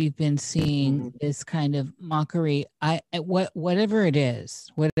currently we've been seeing this kind of mockery. Whatever it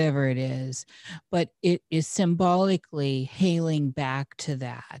is, but it is symbolically hailing back to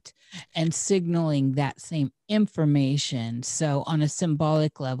that and signaling that same information. So on a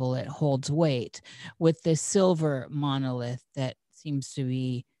symbolic level, it holds weight with this silver monolith that seems to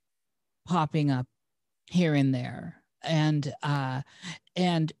be popping up here and there. And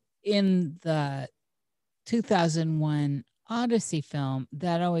in the 2001 Odyssey film,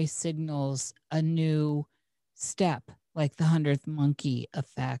 that always signals a new step, like the 100th monkey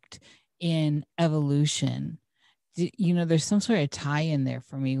effect in evolution. There's some sort of tie in there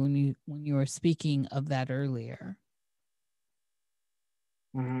for me when you were speaking of that earlier.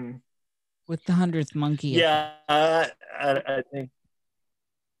 Mm-hmm. With the 100th monkey. Yeah, I think.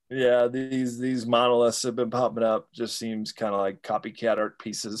 Yeah, these monoliths have been popping up. Just seems kind of like copycat art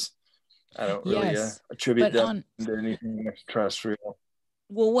pieces. I don't really attribute them to anything extraterrestrial.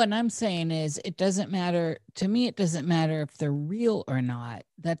 Well, what I'm saying is, it doesn't matter to me. It doesn't matter if they're real or not.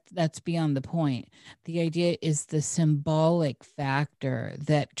 That's beyond the point. The idea is the symbolic factor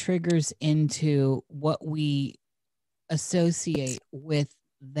that triggers into what we associate with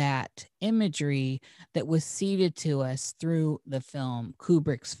that imagery that was seeded to us through the film,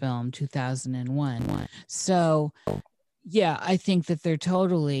 Kubrick's film, 2001. So, yeah, I think that they're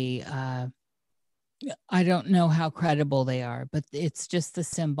totally, I don't know how credible they are, but it's just the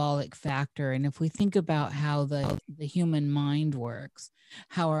symbolic factor. And if we think about how the human mind works,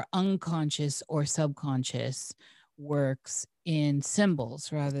 how our unconscious or subconscious works in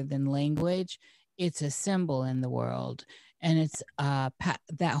symbols rather than language, it's a symbol in the world, and it's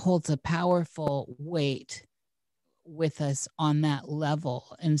that holds a powerful weight with us on that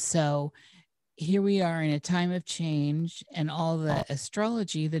level. And so here we are in a time of change, and all the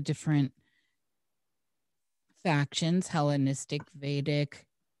astrology, the different factions, Hellenistic, Vedic,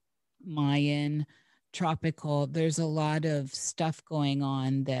 Mayan, tropical, there's a lot of stuff going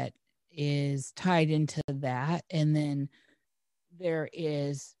on that is tied into that. And then there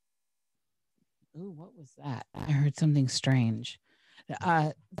is, ooh, what was that? I heard something strange.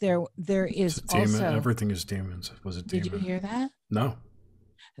 There is It's a demon. also, Everything is demons. Was it demon? did you hear that? No.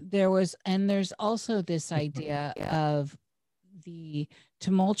 There's also this idea of the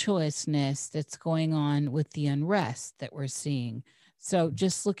tumultuousness that's going on with the unrest that we're seeing. So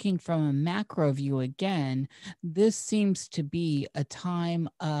just looking from a macro view again, this seems to be a time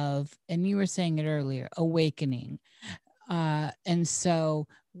of, and you were saying it earlier, awakening. And so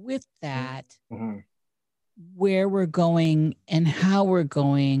with that, where we're going and how we're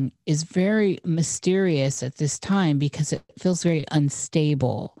going is very mysterious at this time, because it feels very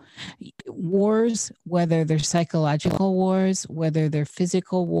unstable. Wars, whether they're psychological wars, whether they're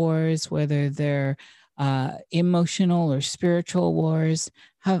physical wars, whether they're emotional or spiritual wars,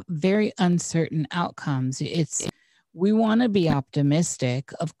 have very uncertain outcomes. We want to be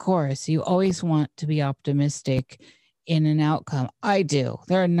optimistic, of course. You always want to be optimistic in an outcome. I do.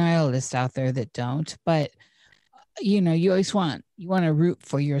 There are nihilists out there that don't, but you always want to root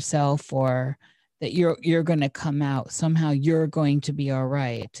for yourself, or that you're going to come out somehow, you're going to be all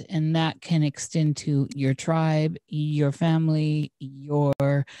right. And that can extend to your tribe, your family, your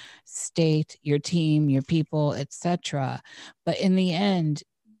state, your team, your people, etc. But in the end,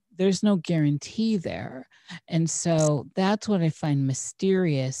 there's no guarantee there. And so that's what I find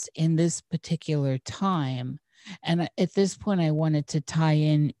mysterious in this particular time. And at this point, I wanted to tie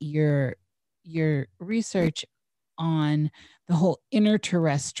in your research on the whole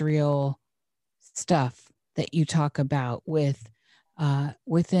interterrestrial stuff that you talk about with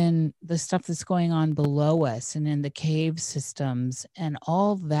within the stuff that's going on below us and in the cave systems and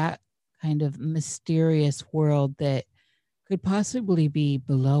all that kind of mysterious world that could possibly be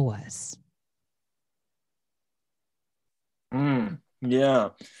below us. Yeah.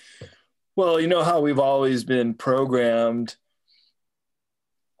 Well, you know how we've always been programmed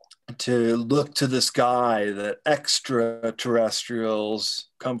to look to the sky, that extraterrestrials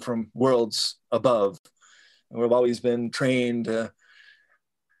come from worlds above. And we've always been trained to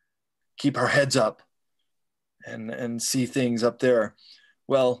keep our heads up and see things up there.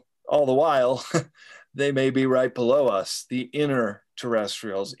 Well, all the while, they may be right below us, the inner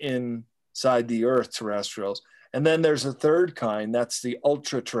terrestrials, inside the Earth terrestrials. And then there's a third kind, that's the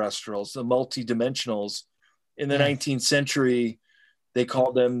ultra-terrestrials, the multidimensionals. In the 19th century, they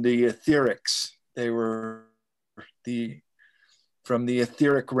called them the etherics. They were from the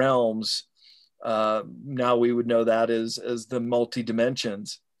etheric realms. Now we would know that as the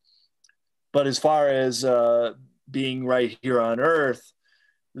multi-dimensions. But as far as being right here on Earth,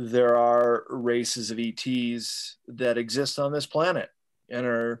 there are races of ETs that exist on this planet,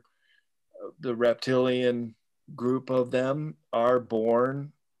 and the reptilian group of them are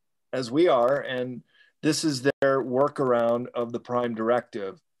born as we are, and this is their workaround of the Prime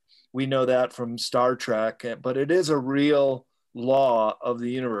Directive. We know that from Star Trek, but it is a real law of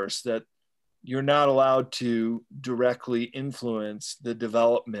the universe that you're not allowed to directly influence the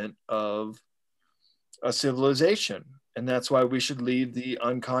development of a civilization. And that's why we should leave the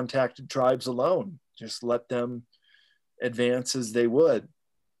uncontacted tribes alone. Just let them advance as they would.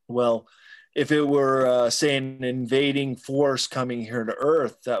 Well, if it were, say, an invading force coming here to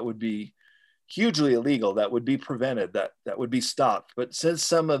Earth, that would be hugely illegal. That would be prevented. That would be stopped. But since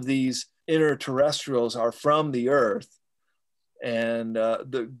some of these interterrestrials are from the Earth, and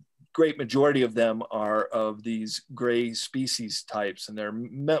the great majority of them are of these gray species types, and there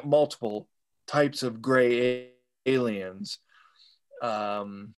are multiple types of gray aliens.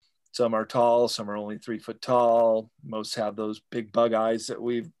 Some are tall, some are only 3 foot tall. Most have those big bug eyes that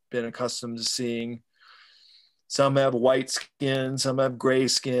we've been accustomed to seeing. Some have white skin, some have gray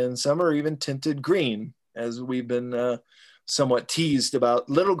skin, some are even tinted green, as we've been somewhat teased about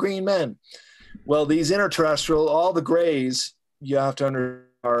little green men. Well, these interterrestrial, all the grays you have to understand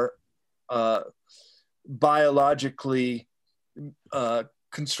are biologically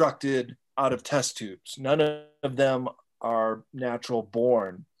constructed out of test tubes. None of them are natural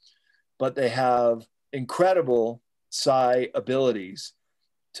born, but they have incredible psi abilities,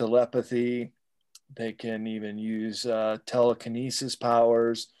 telepathy. They can even use telekinesis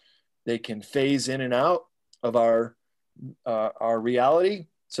powers. They can phase in and out of our reality.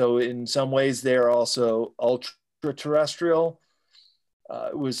 So in some ways, they are also ultra-terrestrial.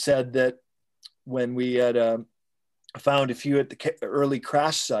 It was said that when we had found a few at the early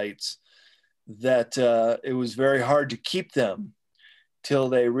crash sites, that it was very hard to keep them till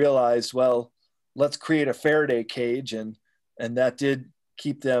they realized, well, let's create a Faraday cage, and that did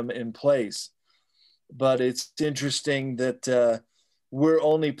keep them in place. But it's interesting that we're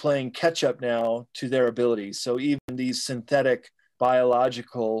only playing catch up now to their abilities. So even these synthetic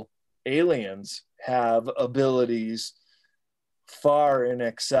biological aliens have abilities far in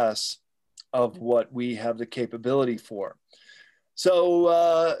excess of what we have the capability for.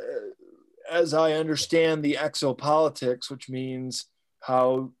 So as I understand the exopolitics, which means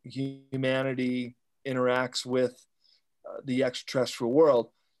how humanity interacts with the extraterrestrial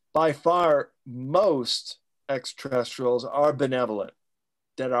world, by far most extraterrestrials are benevolent,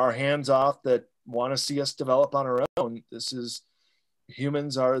 that are hands off, that want to see us develop on our own.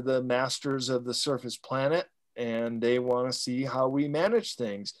 Humans are the masters of the surface planet, and they want to see how we manage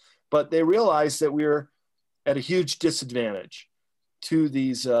things. But they realize that we're at a huge disadvantage to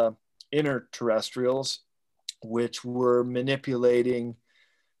these interterrestrials, which were manipulating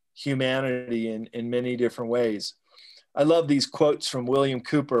humanity in many different ways. I love these quotes from William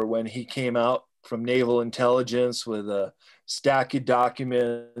Cooper when he came out from Naval Intelligence with a stack of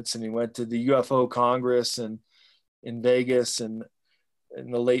documents, and he went to the UFO Congress and in Vegas, and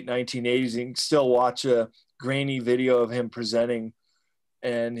in the late 1980s. You can still watch a grainy video of him presenting,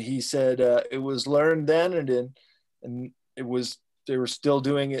 and he said it was learned then, and they were still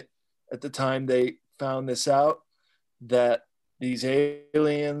doing it at the time they found this out, that these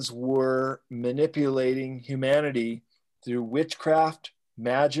aliens were manipulating humanity through witchcraft,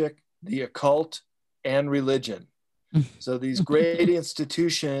 magic, the occult, and religion. So these great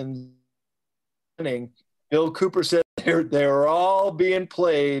institutions, Bill Cooper said they're all being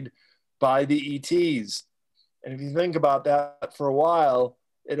played by the ETs. And if you think about that for a while,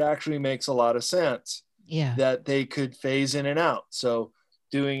 it actually makes a lot of sense. Yeah. That they could phase in and out. So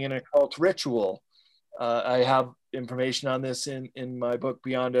doing an occult ritual. I have information on this in my book,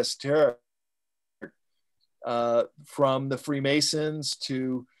 Beyond Esoteric. From the Freemasons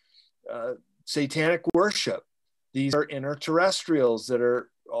to satanic worship. These are interterrestrials that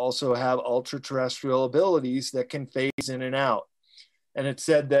also have ultra-terrestrial abilities that can phase in and out. And it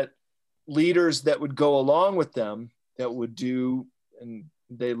said that leaders that would go along with them, that would do, and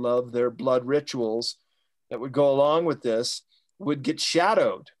they love their blood rituals, that would go along with this, would get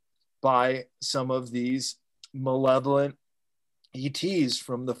shadowed by some of these malevolent ETs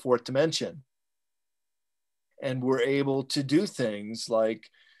from the fourth dimension, and were able to do things like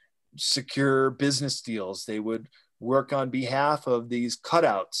secure business deals. They would work on behalf of these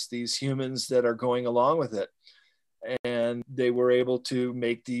cutouts, these humans that are going along with it. And they were able to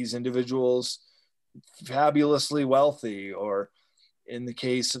make these individuals fabulously wealthy, or in the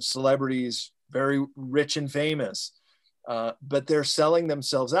case of celebrities, very rich and famous. But they're selling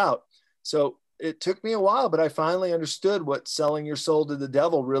themselves out. So it took me a while, but I finally understood what selling your soul to the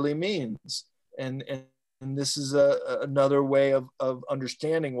devil really means. And this is another way of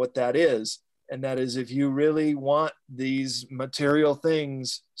understanding what that is. And that is, if you really want these material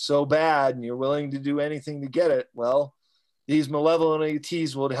things so bad and you're willing to do anything to get it, well, these malevolent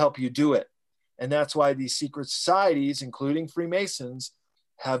ETs will help you do it. And that's why these secret societies, including Freemasons,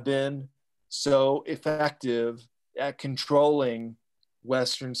 have been so effective at controlling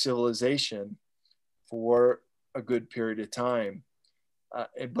Western civilization for a good period of time.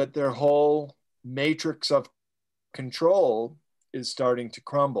 But their whole matrix of control is starting to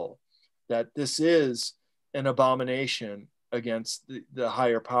crumble. That this is an abomination against the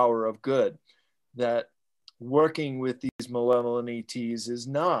higher power of good. That working with these malevolent ETs is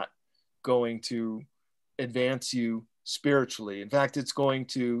not going to advance you spiritually. In fact, it's going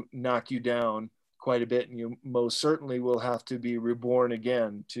to knock you down quite a bit, and you most certainly will have to be reborn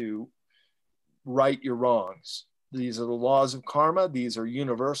again to right your wrongs. These are the laws of karma. These are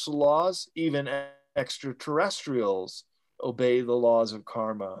universal laws. Even extraterrestrials obey the laws of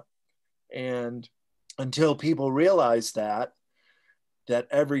karma. And until people realize that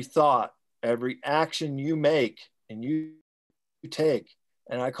every thought, every action you make and you take,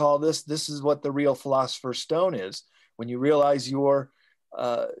 and I call this is what the real philosopher's stone is. when you realize you're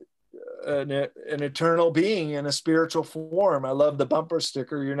an eternal being in a spiritual form. I love the bumper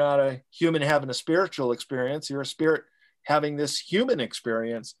sticker. You're not a human having a spiritual experience. You're a spirit having this human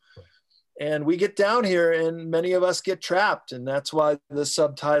experience. And we get down here and many of us get trapped. And that's why the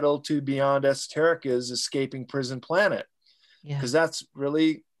subtitle to Beyond Esoteric is Escaping Prison Planet. Because that's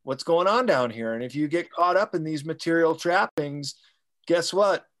really what's going on down here. And if you get caught up in these material trappings, guess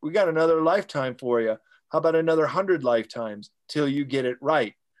what? We got another lifetime for you. How about another 100 lifetimes till you get it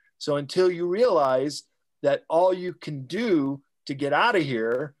right? So until you realize that all you can do to get out of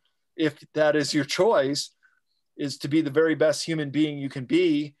here, if that is your choice, is to be the very best human being you can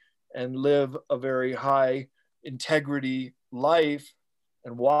be and live a very high integrity life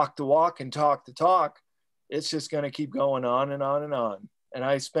and walk the walk and talk the talk, it's just going to keep going on and on and on. And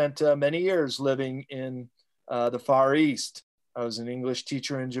I spent many years living in the Far East. I was an English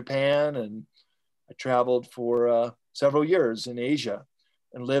teacher in Japan, and I traveled for several years in Asia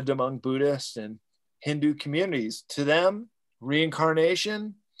and lived among Buddhist and Hindu communities. To them,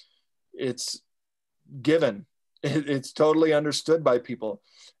 reincarnation, it's given. It's totally understood by people.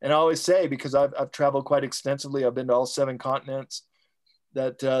 And I always say, because I've traveled quite extensively, I've been to all 7 continents,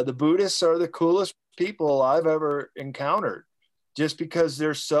 that the Buddhists are the coolest people I've ever encountered, just because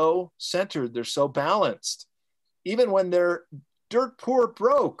they're so centered, they're so balanced. Even when they're dirt poor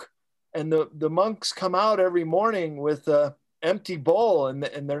broke, and the monks come out every morning with a empty bowl, and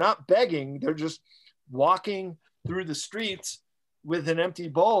they're not begging, they're just walking through the streets with an empty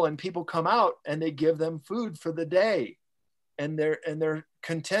bowl, and people come out and they give them food for the day, and they're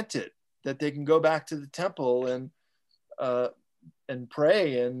contented that they can go back to the temple and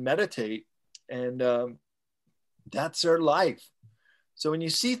pray and meditate, and that's their life. So when you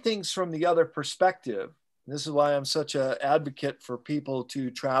see things from the other perspective, this is why I'm such an advocate for people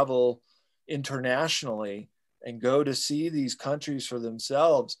to travel internationally and go to see these countries for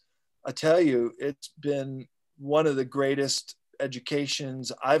themselves. I tell you, it's been one of the greatest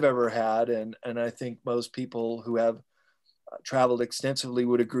educations I've ever had. And I think most people who have traveled extensively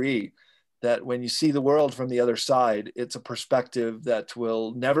would agree that when you see the world from the other side, it's a perspective that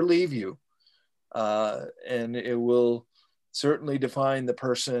will never leave you. And it will certainly define the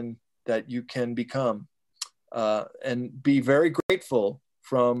person that you can become. And be very grateful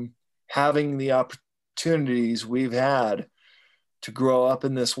from having the opportunities we've had to grow up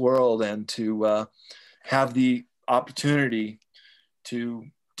in this world and to have the opportunity to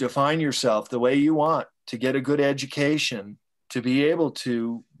define yourself the way you want, to get a good education, to be able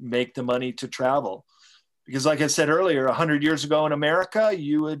to make the money to travel. Because like I said earlier, 100 years ago in America,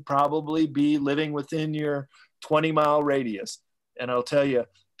 you would probably be living within your 20-mile radius. And I'll tell you,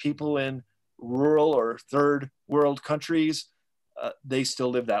 people in rural or third world countries, they still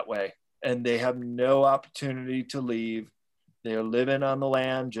live that way. And they have no opportunity to leave. They're living on the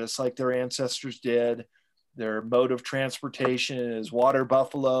land just like their ancestors did. Their mode of transportation is water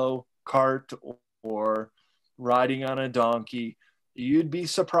buffalo, cart, or riding on a donkey. You'd be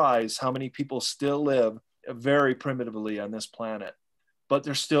surprised how many people still live very primitively on this planet. But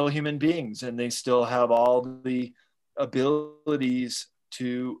they're still human beings, and they still have all the abilities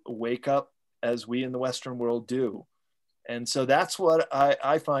to wake up as we in the Western world do. And so that's what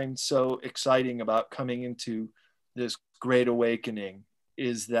I find so exciting about coming into this great awakening,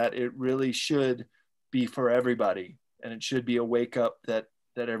 is that it really should be for everybody. And it should be a wake up that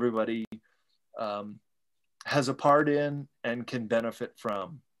everybody has a part in and can benefit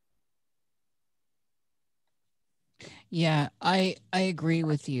from. Yeah, I agree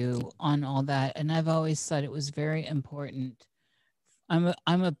with you on all that. And I've always thought it was very important.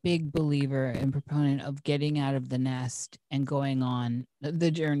 I'm a big believer and proponent of getting out of the nest and going on the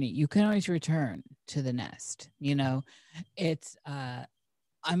journey. You can always return to the nest. You know, it's I'm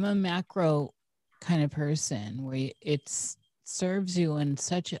a macro kind of person where it serves you in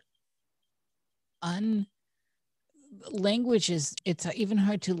such language is, it's even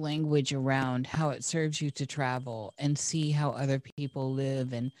hard to language around how it serves you to travel and see how other people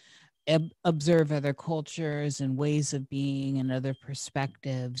live and observe other cultures and ways of being and other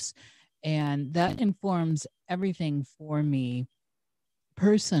perspectives. And that informs everything for me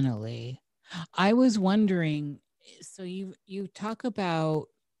personally. I was wondering, so you talk about,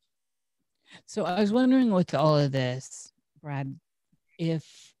 so I was wondering with all of this, Brad, where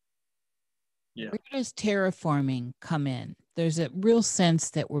does terraforming come in? There's a real sense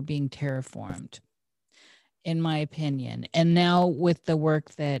that we're being terraformed, in my opinion. And now with the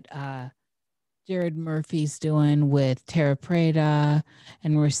work that Jared Murphy's doing with Terra Preta,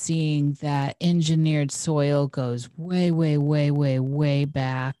 and we're seeing that engineered soil goes way, way, way, way, way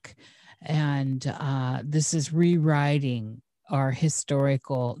back. And this is rewriting our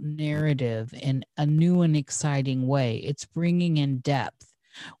historical narrative in a new and exciting way. It's bringing in depth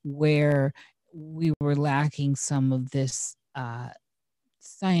where we were lacking some of this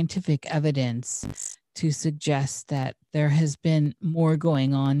scientific evidence to suggest that there has been more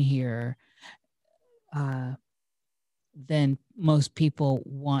going on here than most people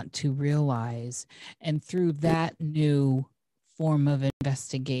want to realize. And through that new form of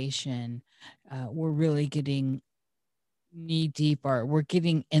investigation, we're really getting knee deep, or we're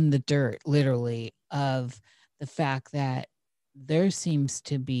getting in the dirt, literally, of the fact that there seems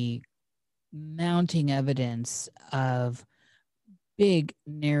to be mounting evidence of big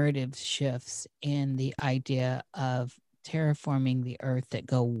narrative shifts in the idea of terraforming the earth that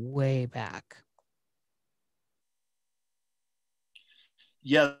go way back.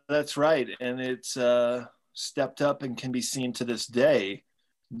 Yeah, that's right. And it's stepped up and can be seen to this day.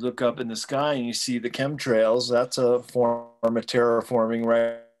 Look up in the sky and you see the chemtrails. That's a form of terraforming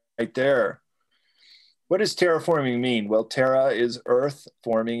right there. What does terraforming mean? Well, terra is earth,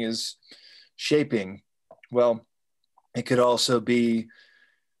 forming is shaping. Well, it could also be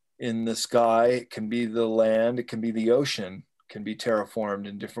in the sky, it can be the land, it can be the ocean, it can be terraformed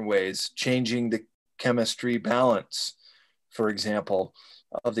in different ways, changing the chemistry balance, for example,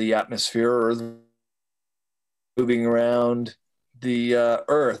 of the atmosphere, or moving around the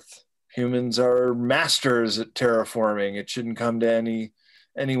earth. Humans are masters at terraforming. It shouldn't come to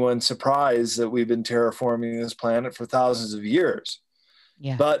anyone's surprise that we've been terraforming this planet for thousands of years.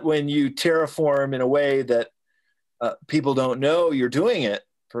 Yeah. But when you terraform in a way that people don't know you're doing it,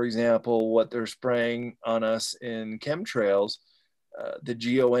 for example, what they're spraying on us in chemtrails, the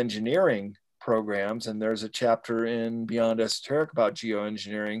geoengineering programs, and there's a chapter in Beyond Esoteric about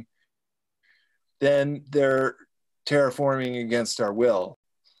geoengineering, then they're terraforming against our will.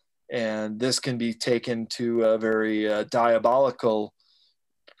 And this can be taken to a very diabolical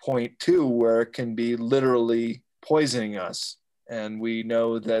point too, where it can be literally poisoning us. And we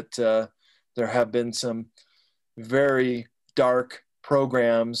know that there have been some very dark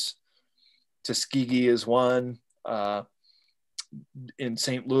programs. Tuskegee is one. In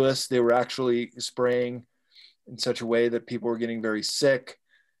St. Louis, they were actually spraying in such a way that people were getting very sick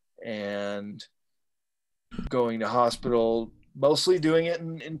and going to hospital, mostly doing it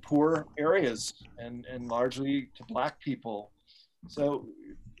in poor areas and largely to Black people. So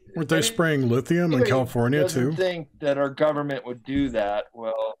weren't they spraying lithium in California too? I think that our government would do that.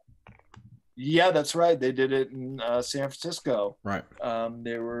 Well, yeah, that's right. They did it in San Francisco. Right.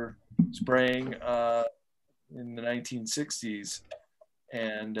 They were spraying in the 1960s,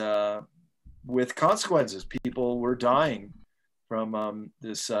 and with consequences. People were dying from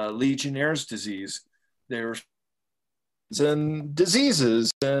this Legionnaire's disease. There were and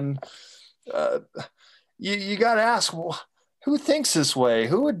diseases, and you got to ask, well, who thinks this way?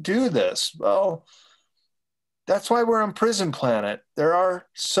 Who would do this? Well, that's why we're on Prison Planet. There are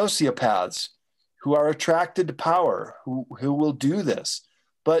sociopaths who are attracted to power, who will do this.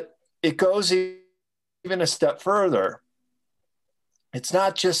 But it goes even a step further. It's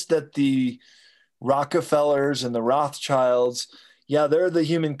not just that the Rockefellers and the Rothschilds, yeah, they're the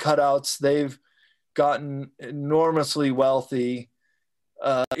human cutouts. They've gotten enormously wealthy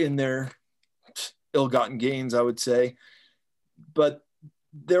in their ill-gotten gains, I would say. But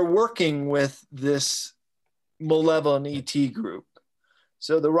they're working with this malevolent ET group.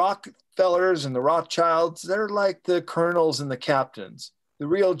 So the Rockefellers and the Rothschilds, they're like the colonels and the captains. The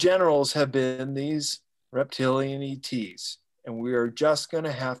real generals have been these reptilian ETs. And we are just going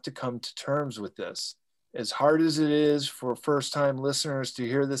to have to come to terms with this. As hard as it is for first-time listeners to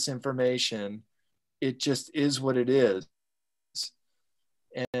hear this information, it just is what it is.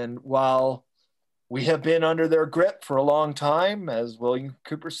 And while we have been under their grip for a long time, as William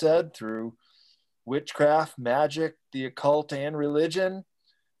Cooper said, through witchcraft, magic, the occult, and religion,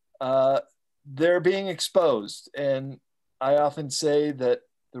 they're being exposed. And I often say that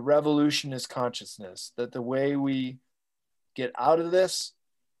the revolution is consciousness, that the way we get out of this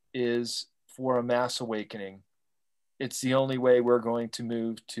is for a mass awakening. It's the only way we're going to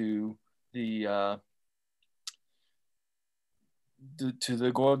move to the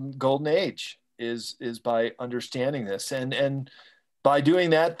golden age is by understanding this. And by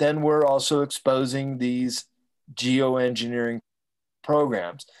doing that, then we're also exposing these geoengineering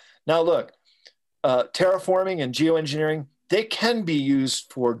programs. Now look, terraforming and geoengineering, they can be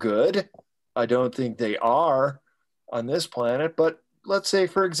used for good. I don't think they are on this planet, but let's say,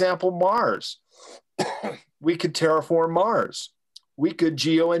 for example, Mars. We could terraform Mars. We could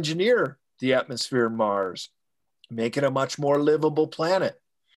geoengineer the atmosphere of Mars, make it a much more livable planet.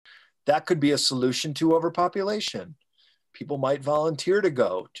 that could be a solution to overpopulation. People might volunteer to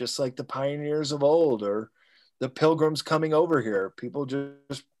go, just like the pioneers of old or the pilgrims coming over here. People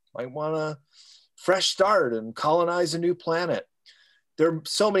just might want a fresh start and colonize a new planet. There are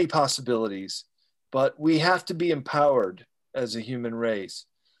so many possibilities, but we have to be empowered as a human race.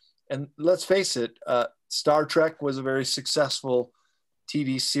 And let's face it, Star Trek was a very successful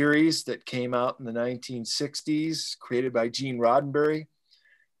TV series that came out in the 1960s, created by Gene Roddenberry.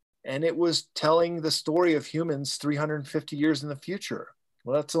 And it was telling the story of humans 350 years in the future.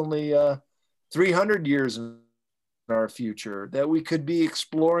 Well, that's only 300 years in our future that we could be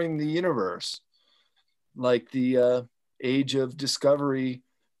exploring the universe like the age of discovery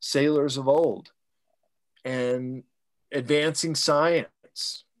sailors of old, and advancing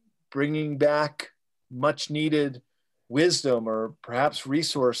science, bringing back much needed wisdom or perhaps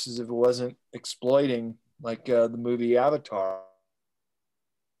resources if it wasn't exploiting, like the movie Avatar.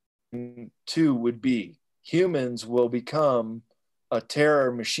 Two would be humans will become a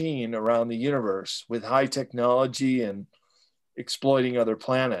terror machine around the universe with high technology and exploiting other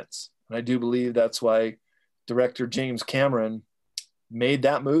planets. And I do believe that's why director James Cameron made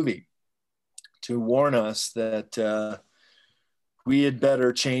that movie, to warn us that we had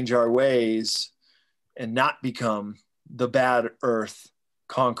better change our ways and not become the bad Earth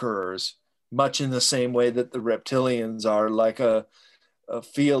conquerors, much in the same way that the reptilians are like a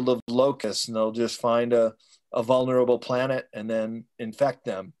field of locusts, and they'll just find a vulnerable planet and then infect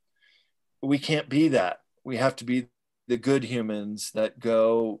them. We can't be that. We have to be the good humans that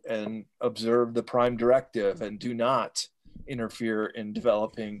go and observe the prime directive and do not interfere in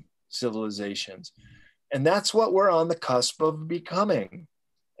developing civilizations. And that's what we're on the cusp of becoming.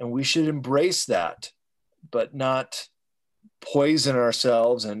 And we should embrace that, but not poison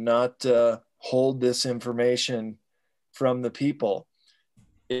ourselves and not hold this information from the people.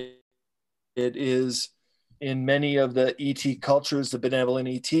 It is in many of the ET cultures, the benevolent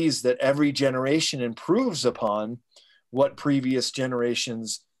ETs, that every generation improves upon what previous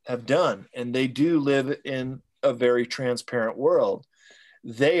generations have done. And they do live in a very transparent world.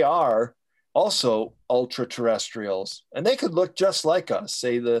 They are also ultra terrestrials, and they could look just like us,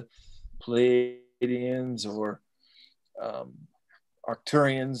 say the Pleiadians or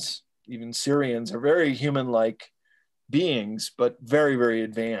Arcturians, even Syrians, are very human-like beings, but very, very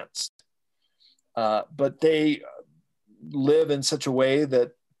advanced. But they live in such a way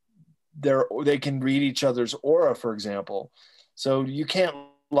that they can read each other's aura, for example. So you can't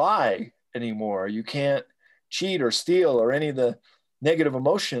lie anymore. You can't cheat or steal or any of the negative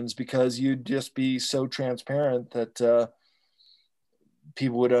emotions, because you'd just be so transparent that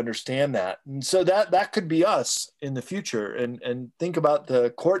people would understand that. And so that could be us in the future. And think about the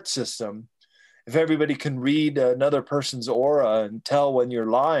court system. If everybody can read another person's aura and tell when you're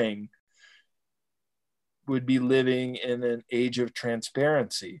lying, would be living in an age of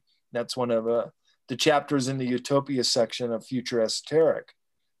transparency. That's one of the chapters in the Utopia section of Future Esoteric.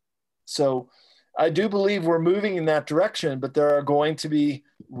 So I do believe we're moving in that direction, but there are going to be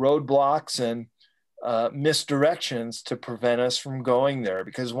roadblocks and misdirections to prevent us from going there.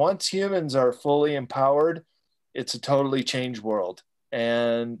 Because once humans are fully empowered, it's a totally changed world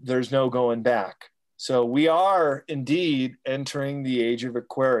and there's no going back. So we are indeed entering the age of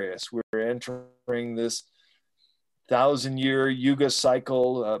Aquarius. We're entering this 1,000-year Yuga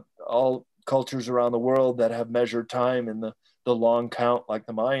cycle. All cultures around the world that have measured time in the long count, like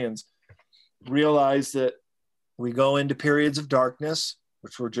the Mayans, realize that we go into periods of darkness,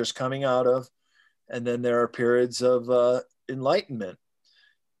 which we're just coming out of, and then there are periods of enlightenment.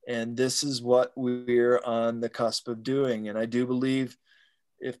 And this is what we're on the cusp of doing. And I do believe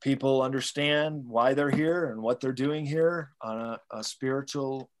if people understand why they're here and what they're doing here on a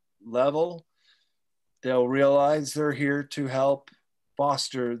spiritual level, they'll realize they're here to help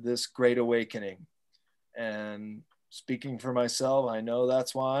foster this great awakening. And speaking for myself, I know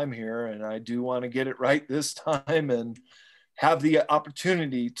that's why I'm here, and I do want to get it right this time and have the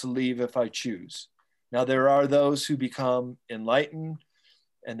opportunity to leave if I choose. Now, there are those who become enlightened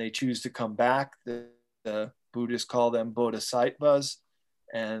and they choose to come back. The Buddhists call them bodhisattvas,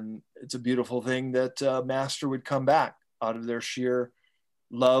 and it's a beautiful thing that Master would come back out of their sheer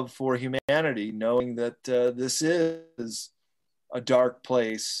love for humanity, knowing that this is a dark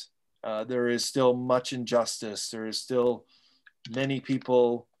place. There is still much injustice. There is still many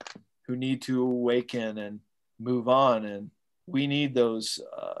people who need to awaken and move on, and we need those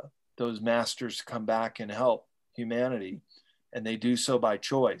masters to come back and help humanity, and they do so by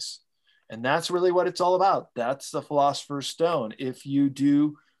choice. And that's really what it's all about. That's the Philosopher's Stone. If you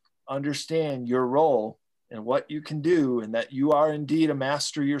do understand your role and what you can do, and that you are indeed a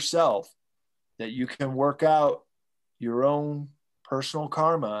master yourself, that you can work out your own personal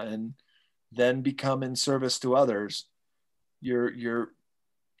karma and then become in service to others, you're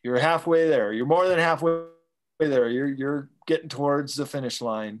halfway there. You're more than halfway there. You're getting towards the finish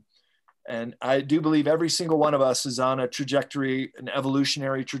line. And I do believe every single one of us is on a trajectory, an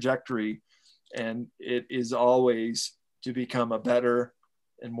evolutionary trajectory, and it is always to become a better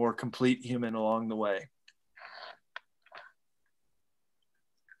and more complete human along the way.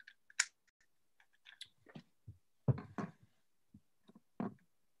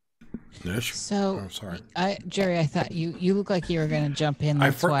 Nish? So, oh, sorry. Jerry, I thought you look like you were going to jump in. I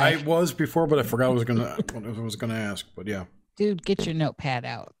was before, but I forgot what I was gonna ask. But yeah, dude, get your notepad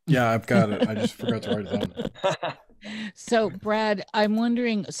out. Yeah, I've got it. I just forgot to write it down. So, Brad, I'm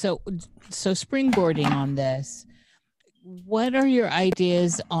wondering. So springboarding on this, what are your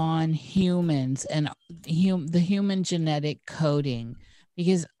ideas on humans and the human genetic coding?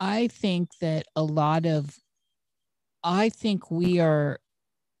 Because I think that I think we're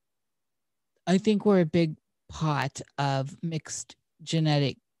a big pot of mixed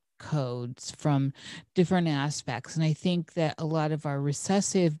genetic codes from different aspects. And I think that a lot of our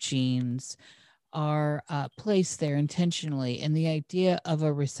recessive genes are placed there intentionally. And the idea of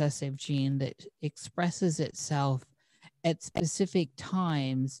a recessive gene that expresses itself at specific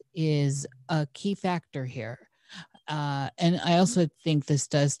times is a key factor here. And I also think this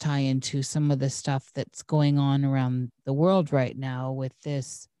does tie into some of the stuff that's going on around the world right now with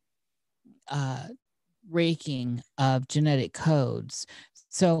this raking of genetic codes.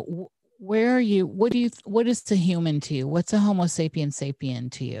 So where are you? What is the human to you? What's a Homo sapien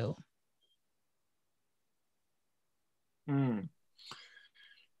sapien to you?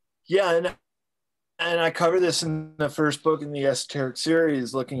 Yeah, and I cover this in the first book in the esoteric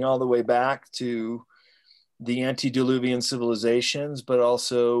series, looking all the way back to the antediluvian civilizations, but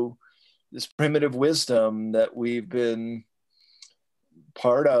also this primitive wisdom that we've been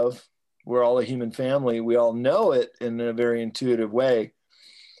part of. We're all a human family. We all know it in a very intuitive way.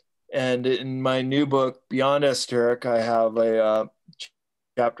 And in my new book, Beyond Esoteric, I have a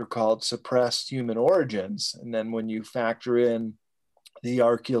chapter called Suppressed Human Origins. And then when you factor in the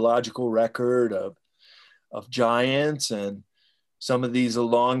archaeological record of giants and some of these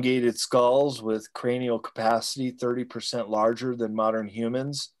elongated skulls with cranial capacity 30% larger than modern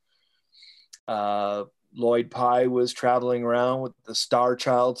humans, Lloyd Pye was traveling around with the Star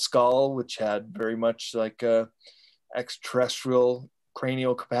Child skull, which had very much like a extraterrestrial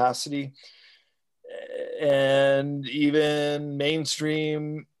cranial capacity. And even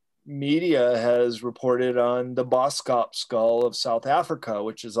mainstream media has reported on the Boskop skull of South Africa,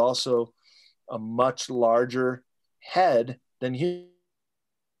 which is also a much larger head than human.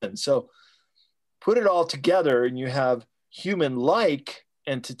 So put it all together and you have human-like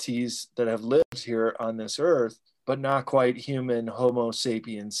entities that have lived here on this earth, but not quite human Homo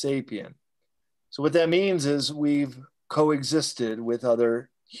sapien sapien. So what that means is we've coexisted with other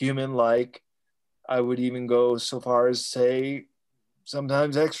human-like, I would even go so far as say,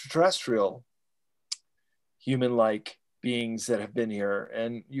 sometimes extraterrestrial human-like beings that have been here.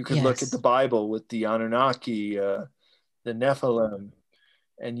 And you could look at the Bible with the Anunnaki, the Nephilim,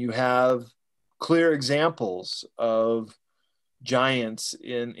 and you have clear examples of giants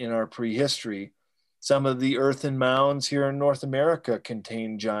in our prehistory. Some of the earthen mounds here in North America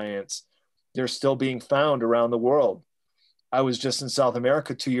contain giants. They're still being found around the world. I was just in South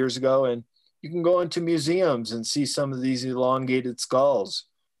America 2 years ago, and you can go into museums and see some of these elongated skulls.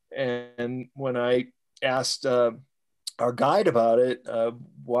 And when I asked our guide about it,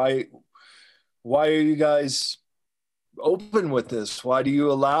 why are you guys open with this? Why do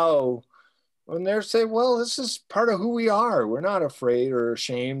you allow? And they're saying, well, this is part of who we are. We're not afraid or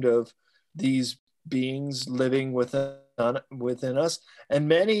ashamed of these beings living within us. And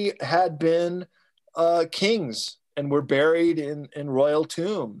many had been kings and were buried in royal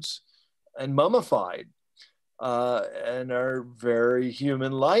tombs and mummified and are very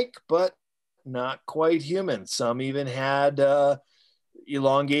human-like, but not quite human. Some even had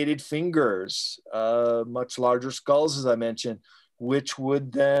elongated fingers, much larger skulls, as I mentioned, which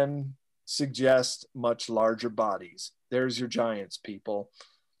would then suggest much larger bodies. There's your giants, people.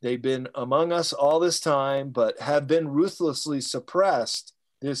 They've been among us all this time, but have been ruthlessly suppressed.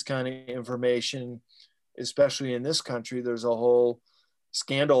 This kind of information, especially in this country, there's a whole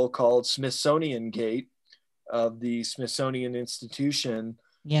scandal called Smithsonian Gate of the Smithsonian Institution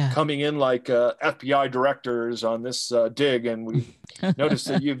coming in like FBI directors on this dig. And we noticed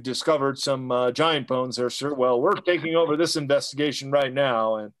that you've discovered some giant bones there, sir. Well, we're taking over this investigation right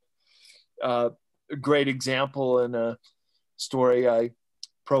now. And a great example in a story I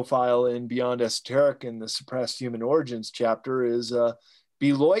profile in Beyond Esoteric in the Suppressed Human Origins chapter is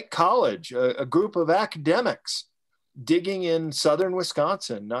Beloit College, a group of academics digging in southern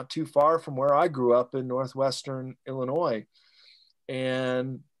Wisconsin, not too far from where I grew up in northwestern Illinois,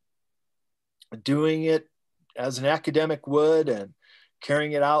 and doing it as an academic would and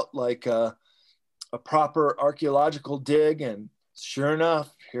carrying it out like a proper archaeological dig. And sure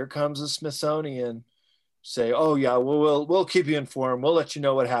enough, here comes the Smithsonian, say, oh yeah, we'll keep you informed. We'll let you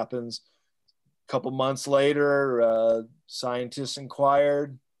know what happens. A couple months later, scientists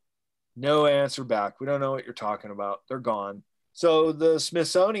inquired, no answer back. We don't know what you're talking about. They're gone. So the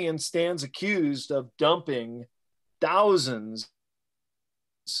Smithsonian stands accused of dumping thousands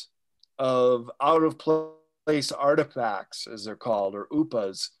of out of place artifacts, as they're called, or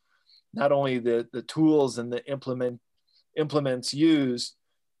UPAs. Not only the tools and the implements used,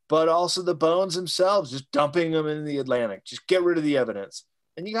 but also the bones themselves, just dumping them in the Atlantic. Just get rid of the evidence.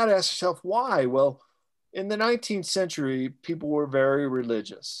 And you got to ask yourself, why? Well, in the 19th century, people were very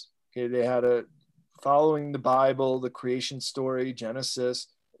religious. Okay, they had following the Bible, the creation story, Genesis.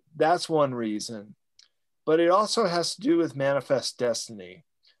 That's one reason. But it also has to do with manifest destiny.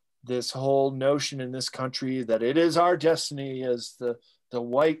 This whole notion in this country that it is our destiny as the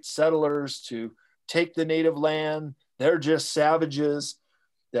white settlers to take the native land. They're just savages.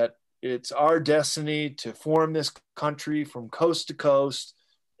 That it's our destiny to form this country from coast to coast.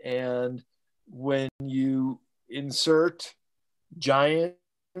 And when you insert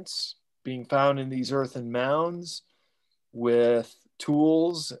giants being found in these earthen mounds with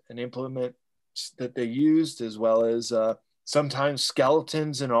tools and implements that they used, as well as sometimes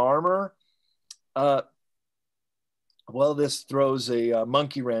skeletons and armor, well, this throws a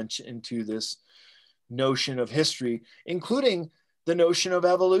monkey wrench into this notion of history, including the notion of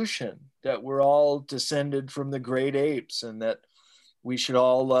evolution, that we're all descended from the great apes and that we should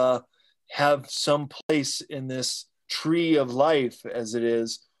all have some place in this tree of life, as it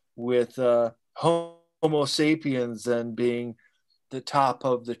is, with Homo sapiens then being the top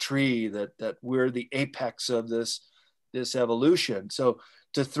of the tree, that we're the apex of this evolution. So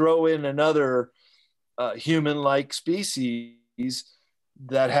to throw in another human-like species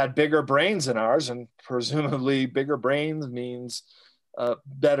that had bigger brains than ours, and presumably bigger brains means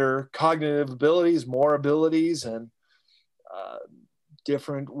better cognitive abilities, more abilities, and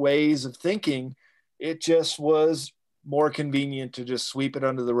different ways of thinking, it just was more convenient to just sweep it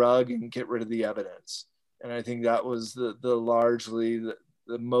under the rug and get rid of the evidence. And I think that was the largely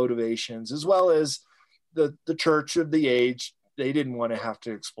the motivations, as well as the church of the age. They didn't want to have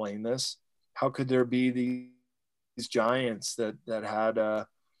to explain this. How could there be these giants that had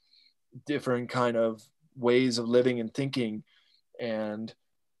different kind of ways of living and thinking, and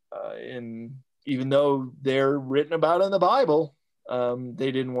even though they're written about in the Bible,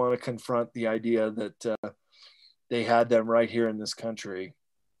 they didn't want to confront the idea that they had them right here in this country.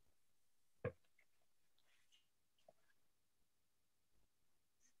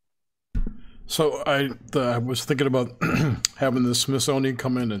 So I was thinking about having the Smithsonian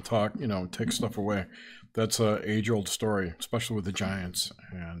come in and talk, take stuff away. That's an age-old story, especially with the giants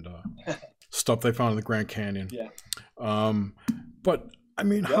and stuff they found in the Grand Canyon. Yeah. But I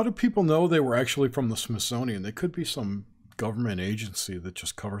mean, How do people know they were actually from the Smithsonian? They could be some government agency that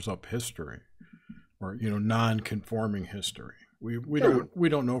just covers up history, or non-conforming history. We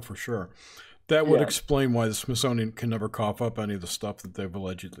don't know for sure. That would explain why the Smithsonian can never cough up any of the stuff that they've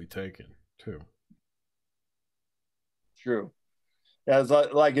allegedly taken too. True. Yeah, it's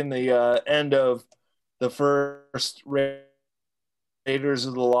like in the end of the first Raiders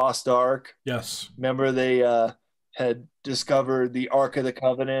of the Lost Ark. Yes. Remember they had discovered the Ark of the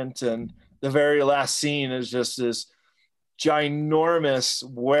Covenant, and the very last scene is just this ginormous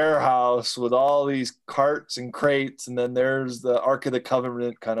warehouse with all these carts and crates, and then there's the Ark of the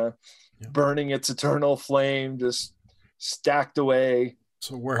Covenant kind of burning its eternal flame, just stacked away.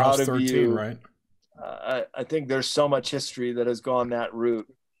 So Warehouse 13, view. Right? I think there's so much history that has gone that route.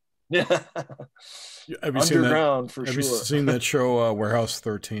 Yeah. Have you Underground, seen that? For have sure. You seen that show, Warehouse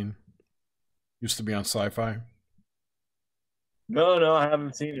 13? Used to be on Sci-Fi. No, I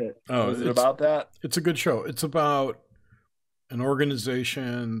haven't seen it. Oh, is it about that? It's a good show. It's about an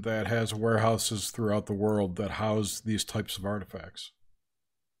organization that has warehouses throughout the world that house these types of artifacts.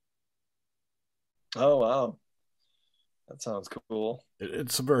 Oh, wow. That sounds cool.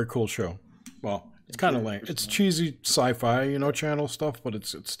 It's a very cool show. Well, it's kind of lame. It's cheesy sci-fi, channel stuff, but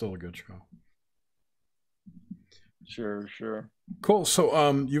it's still a good show. Sure. Cool.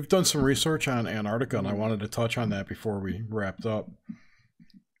 So you've done some research on Antarctica, and I wanted to touch on that before we wrapped up.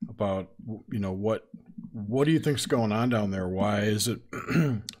 about, what do you think's going on down there? Why is it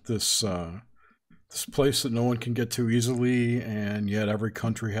this this place that no one can get to easily, and yet every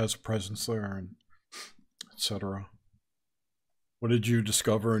country has a presence there, and etc.? What did you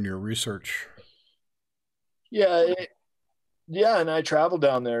discover in your research? Yeah, and I traveled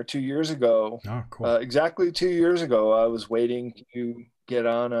down there 2 years ago. Oh, cool. Exactly 2 years ago, I was waiting to get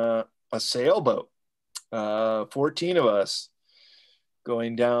on a sailboat. 14 of us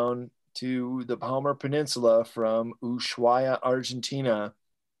going down to the Palmer Peninsula from Ushuaia, Argentina,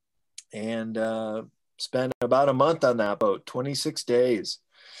 and spent about a month on that boat, 26 days.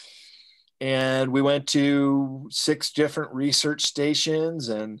 And we went to 6 different research stations,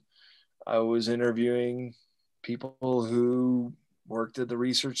 and I was interviewing people who worked at the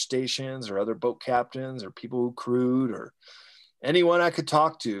research stations, or other boat captains, or people who crewed, or anyone I could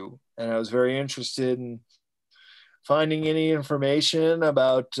talk to. And I was very interested in finding any information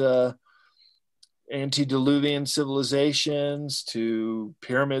about antediluvian civilizations, to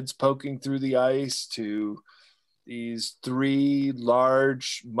pyramids poking through the ice, to these 3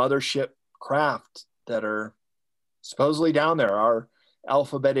 large mothership craft that are supposedly down there. Our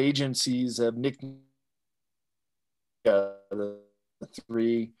alphabet agencies have nicknamed the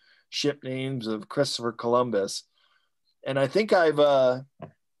 3 ship names of Christopher Columbus. And I think I've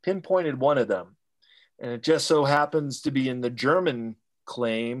pinpointed one of them. And it just so happens to be in the German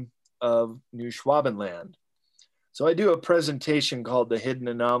claim of New Schwabenland. So I do a presentation called The Hidden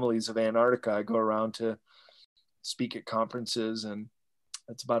Anomalies of Antarctica. I go around to speak at conferences, and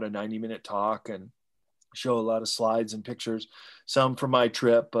it's about a 90-minute talk, and show a lot of slides and pictures, some from my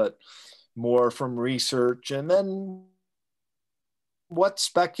trip, but more from research, and then what's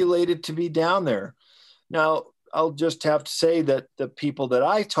speculated to be down there. Now, I'll just have to say that the people that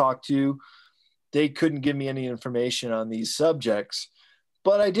I talked to, they couldn't give me any information on these subjects,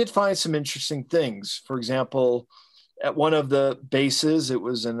 but I did find some interesting things. For example, at one of the bases, it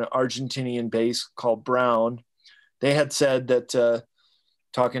was an Argentinian base called Brown. They had said that,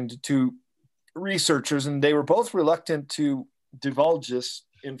 talking to 2 researchers, and they were both reluctant to divulge this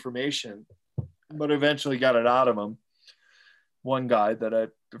information, but eventually got it out of them. One guy that I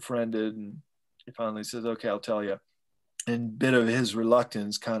befriended, and he finally says, okay, I'll tell you. And a bit of his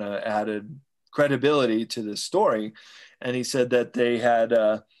reluctance kind of added credibility to this story. And he said that they had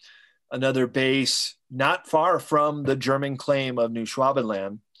another base not far from the German claim of New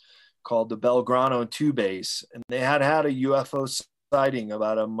Schwabenland called the Belgrano 2 base. And they had a UFO sighting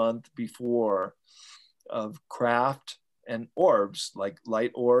about a month before of craft and orbs, like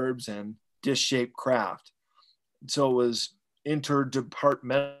light orbs and dish-shaped craft. So it was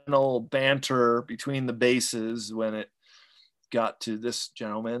interdepartmental banter between the bases when it got to this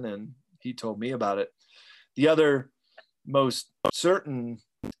gentleman, and he told me about it. The other most certain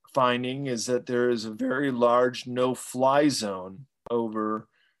finding is that there is a very large no-fly zone over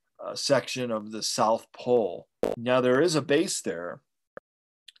a section of the South Pole. Now, there is a base there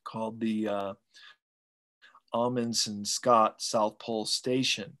called the Amundsen Scott South Pole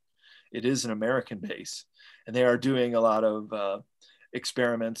Station. It is an American base, and they are doing a lot of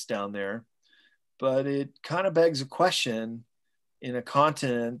experiments down there. But it kind of begs a question in a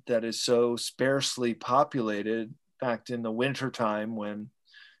continent that is so sparsely populated. In fact, in the wintertime, when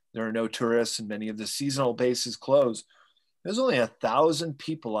there are no tourists and many of the seasonal bases close, there's only 1,000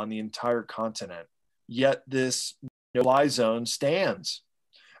 people on the entire continent, yet this no-fly zone stands.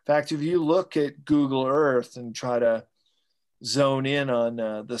 In fact, if you look at Google Earth and try to zone in on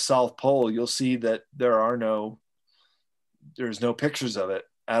the South Pole, you'll see that there's no pictures of it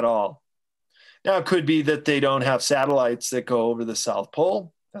at all. Now, it could be that they don't have satellites that go over the South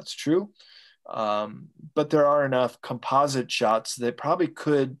Pole. That's true. But there are enough composite shots that probably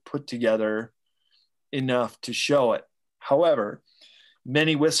could put together enough to show it. However,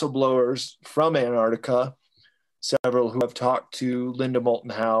 many whistleblowers from Antarctica, several who have talked to Linda Moulton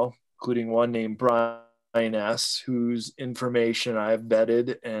Howe, including one named Brian S., whose information I've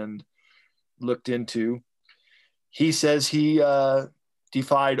vetted and looked into, he says he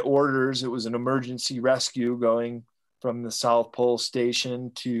defied orders. It was an emergency rescue going from the South Pole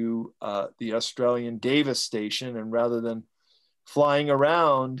Station to the Australian Davis Station. And rather than flying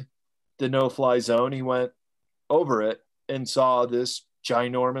around the no-fly zone, he went over it and saw this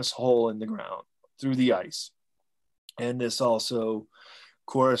ginormous hole in the ground through the ice. And this also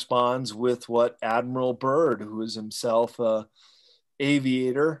corresponds with what Admiral Byrd, who is himself an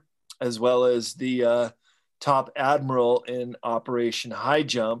aviator, as well as the top admiral in Operation High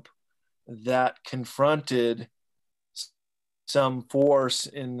Jump, that confronted some force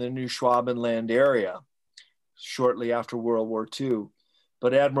in the New Schwabenland area shortly after World War II.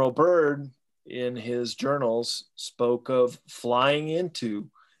 But Admiral Byrd, in his journals, spoke of flying into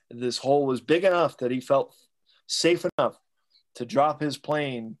this hole was big enough that he felt safe enough to drop his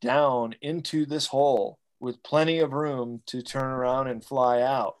plane down into this hole with plenty of room to turn around and fly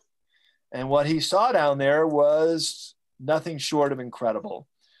out. And what he saw down there was nothing short of incredible,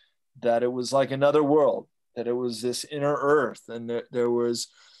 that it was like another world, that it was this inner earth, and there was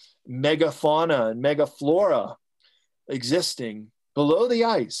megafauna and megaflora existing below the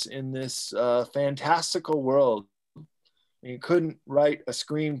ice in this fantastical world. You couldn't write a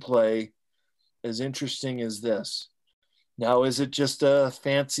screenplay as interesting as this. Now, is it just a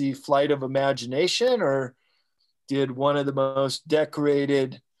fancy flight of imagination, or did one of the most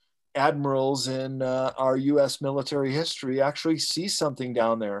decorated admirals in our U.S. military history actually see something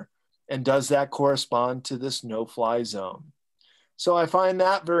down there? And does that correspond to this no-fly zone? So I find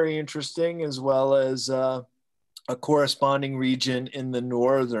that very interesting, as well as a corresponding region in the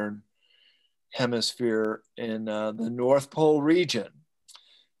northern hemisphere in the North Pole region.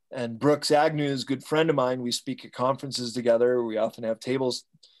 And Brooks Agnew is a good friend of mine. We speak at conferences together. We often have tables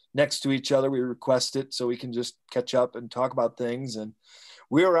next to each other. We request it so we can just catch up and talk about things. And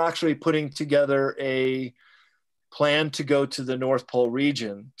we were actually putting together a plan to go to the North Pole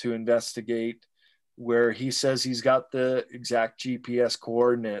region to investigate, where he says he's got the exact GPS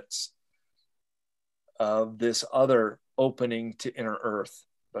coordinates of this other opening to inner Earth.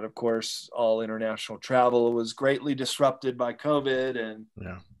 But of course, all international travel was greatly disrupted by COVID, and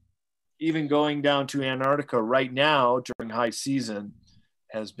even going down to Antarctica right now during high season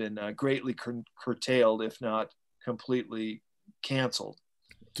has been greatly curtailed, if not completely canceled.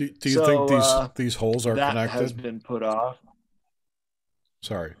 Do you think these holes are that connected? Has been put off.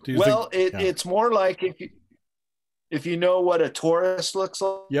 Sorry. It's more like if you know what a torus looks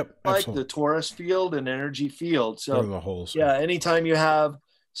like, absolutely. the torus field and energy field. So the holes. Yeah, anytime you have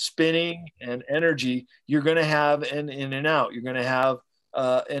spinning and energy, you're going to have an in and out. You're going to have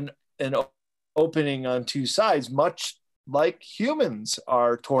an opening on two sides, much like humans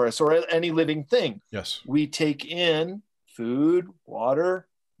are torus, or any living thing. Yes. We take in food, water,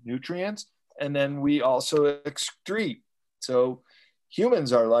 nutrients, and then we also excrete. So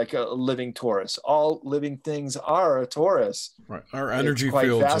humans are like a living torus. All living things are a torus. Right. Our energy it's quite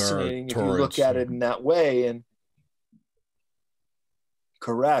fields fascinating are if you look at it in that way. And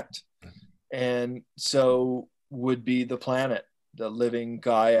correct. And so would be the planet, the living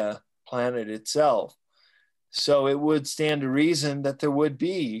Gaia planet itself. So it would stand to reason that there would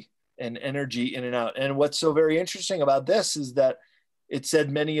be an energy in and out. And what's so very interesting about this is that it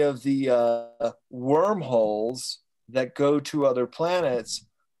said many of the wormholes that go to other planets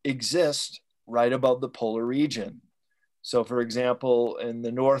exist right above the polar region. So for example, in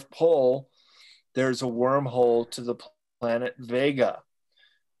the North Pole, there's a wormhole to the planet Vega.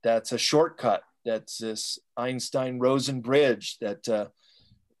 That's a shortcut. That's this Einstein-Rosen bridge that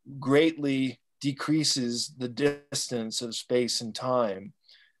greatly decreases the distance of space and time.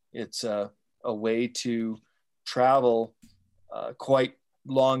 It's a way to travel quite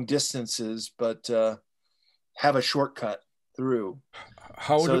long distances, but have a shortcut through.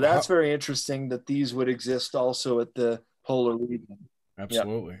 That's very interesting that these would exist also at the polar region.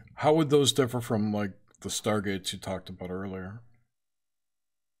 Absolutely. Yep. How would those differ from like the stargates you talked about earlier?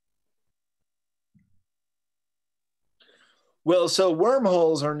 Well, so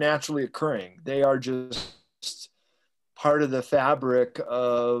wormholes are naturally occurring. They are just part of the fabric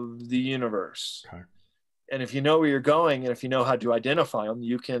of the universe. Okay. And if you know where you're going, and if you know how to identify them,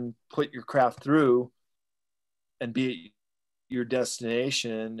 you can put your craft through and be at your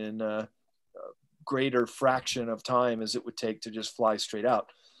destination in a greater fraction of time as it would take to just fly straight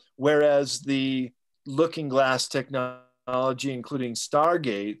out. Whereas the looking glass technology, including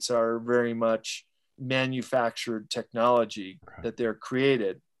stargates, are very much manufactured technology that they're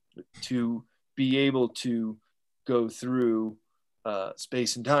created to be able to go through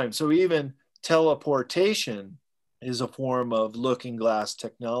space and time. So even teleportation is a form of looking glass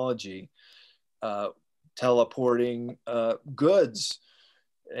technology, teleporting goods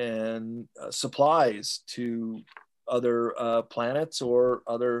and supplies to other planets or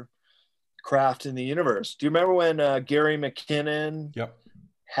other craft in the universe. Do you remember when Gary McKinnon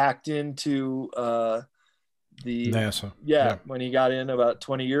hacked into the NASA? Yeah, when he got in about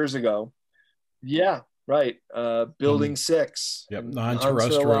 20 years ago. Yeah, right. Building 6. Yep,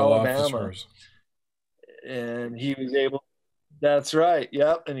 non-terrestrial officers. And he was able, that's right.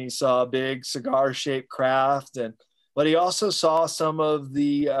 Yep. And he saw a big cigar-shaped craft, but he also saw some of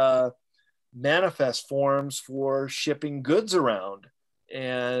the manifest forms for shipping goods around.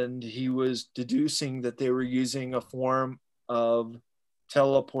 And he was deducing that they were using a form of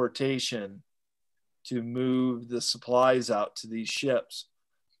teleportation to move the supplies out to these ships.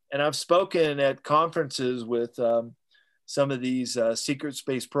 And I've spoken at conferences with some of these secret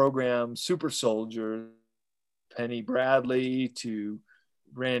space program super soldiers, Penny Bradley to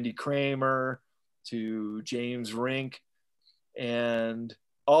Randy Kramer to James Rink, and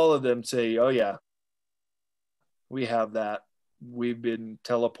all of them say, oh yeah, we have that. We've been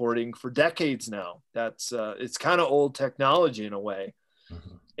teleporting for decades now. That's it's kind of old technology in a way.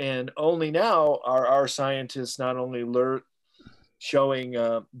 Mm-hmm. And only now are our scientists not only showing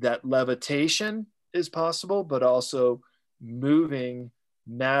that levitation is possible, but also moving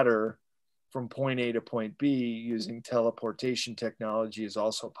matter from point A to point B using teleportation technology is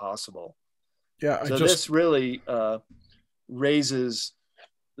also possible. Yeah. So this really raises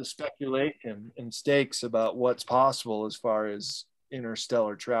the speculation and stakes about what's possible as far as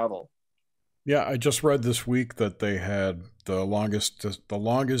interstellar travel. Yeah, I just read this week that they had the longest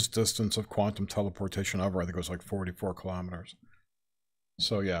distance of quantum teleportation ever. I think it was like 44 kilometers.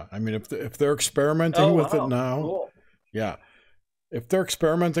 So yeah, I mean, if they're experimenting with it now, cool. Yeah, if they're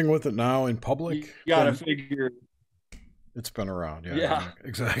experimenting with it now in public, you gotta figure it's been around. Yeah,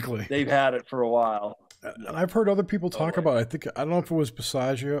 exactly. They've had it for a while. And I've heard other people talk about it. I don't know if it was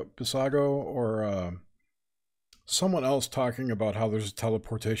Bisago or someone else talking about how there's a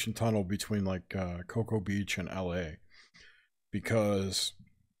teleportation tunnel between like Cocoa Beach and LA, because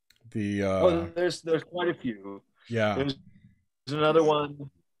there's quite a few. Yeah, there's another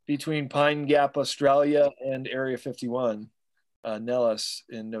one between Pine Gap, Australia, and Area 51, Nellis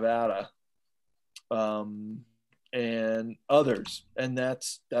in Nevada. And others, and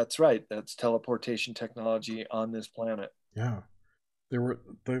that's right. That's teleportation technology on this planet. Yeah,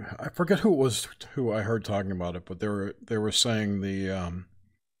 I forget who I heard talking about it, but they were saying the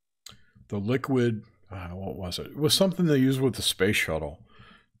liquid. What was it? It was something they used with the space shuttle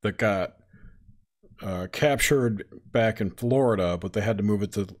that got captured back in Florida, but they had to move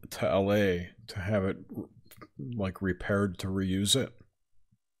it to LA to have it like repaired to reuse it.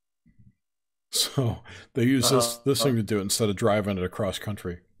 So they use this thing to do it instead of driving it across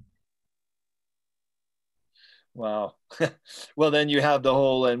country. Wow. Well, then you have the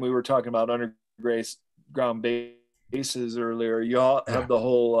whole, and we were talking about underground bases earlier. You all have the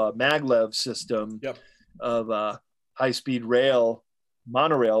whole maglev system of high-speed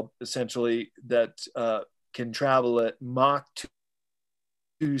monorail, essentially, that can travel at Mach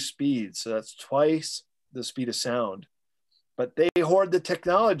 2 speed. So that's twice the speed of sound. But they hoard the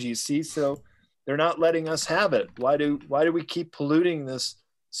technology, see? So they're not letting us have it. Why do we keep polluting this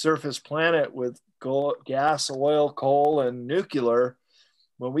surface planet with gas, oil, coal, and nuclear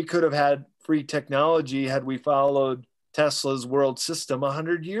when we could have had free technology had we followed Tesla's world system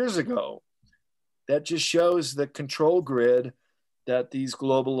 100 years ago? That just shows the control grid that these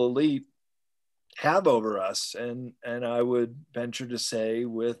global elite have over us. And I would venture to say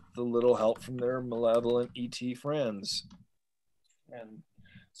with a little help from their malevolent ET friends. And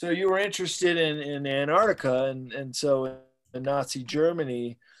so you were interested in Antarctica, and so in Nazi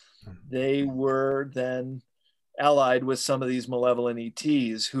Germany, they were then allied with some of these malevolent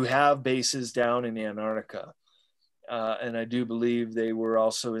ETs who have bases down in Antarctica. And I do believe they were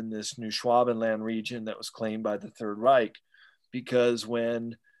also in this New Schwabenland region that was claimed by the Third Reich, because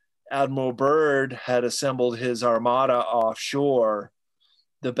when Admiral Byrd had assembled his armada offshore,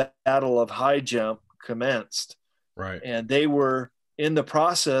 the Battle of High Jump commenced. Right. And they were in the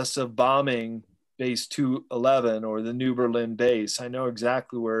process of bombing Base 211, or the New Berlin base. I know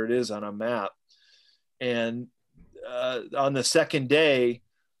exactly where it is on a map. And on the second day,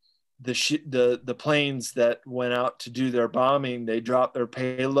 the planes that went out to do their bombing, they dropped their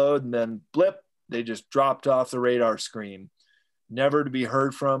payload, and then blip, they just dropped off the radar screen, never to be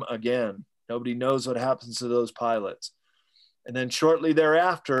heard from again. Nobody knows what happens to those pilots. And then shortly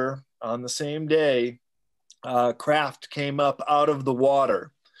thereafter, on the same day, craft came up out of the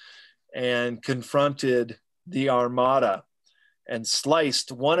water and confronted the armada and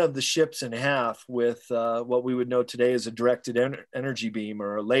sliced one of the ships in half with what we would know today as a directed energy beam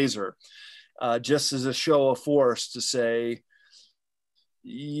or a laser, just as a show of force to say,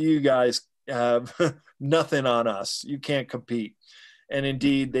 you guys have nothing on us. You can't compete. And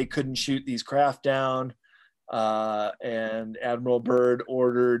indeed, they couldn't shoot these craft down. And Admiral Byrd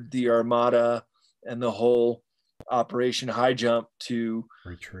ordered the armada and the whole Operation High Jump to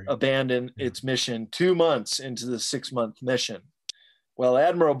retreat, abandon its mission 2 months into the 6-month mission. Well,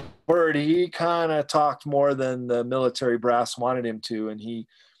 Admiral Byrd, he kind of talked more than the military brass wanted him to, and he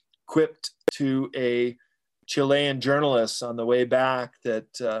quipped to a Chilean journalist on the way back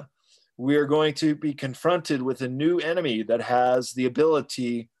that we are going to be confronted with a new enemy that has the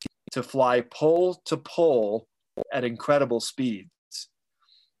ability to fly pole to pole at incredible speeds.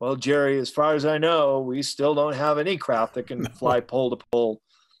 Well, Jerry, as far as I know, we still don't have any craft that can fly pole to pole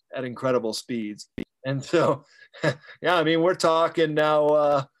at incredible speeds. And so, yeah, I mean, we're talking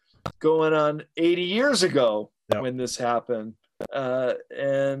now going on 80 years ago when this happened.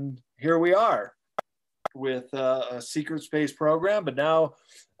 And here we are with a secret space program, but now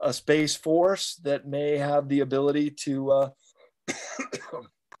a space force that may have the ability to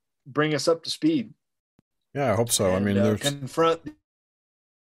bring us up to speed. Yeah, I hope so. And, I mean, confront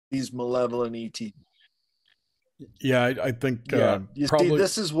these malevolent ET. Yeah, I think you probably. See,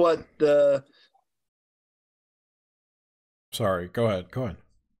 this is what the. Sorry, go ahead.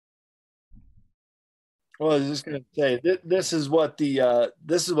 Well, I was just going to say this is what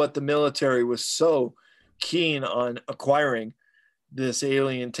the military was so keen on acquiring, this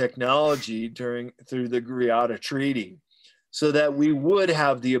alien technology through the Greada Treaty, so that we would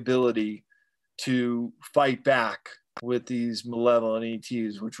have the ability to fight back with these malevolent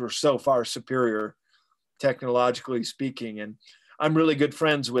ETs, which were so far superior technologically speaking. And I'm really good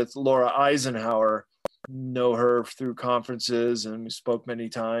friends with Laura Eisenhower, know her through conferences, and we spoke many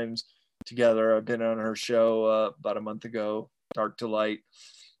times together. I've been on her show about a month ago, Dark to Light.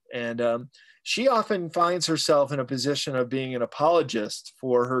 And she often finds herself in a position of being an apologist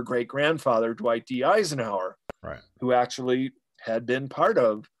for her great-grandfather, Dwight D. Eisenhower, right, who actually had been part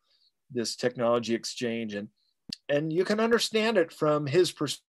of this technology exchange. And you can understand it from his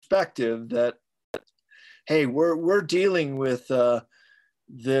perspective that, hey, we're dealing with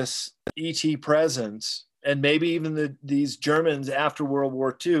this ET presence, and maybe even these Germans after World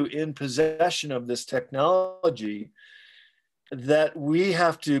War II in possession of this technology, that we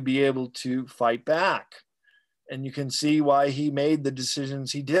have to be able to fight back. And you can see why he made the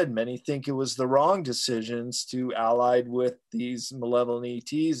decisions he did. Many think it was the wrong decisions to ally with these malevolent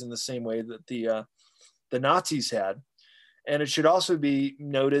ETs in the same way that the Nazis had. And it should also be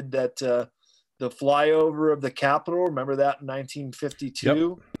noted that the flyover of the Capitol, remember that in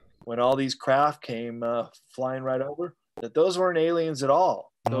 1952, when all these craft came flying right over, that those weren't aliens at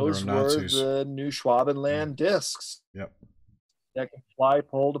all. Those were the New Schwabenland discs. Yep. That can fly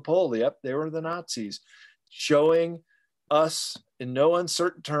pole to pole. Yep, they were the Nazis, showing us in no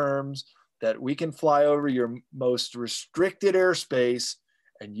uncertain terms that we can fly over your most restricted airspace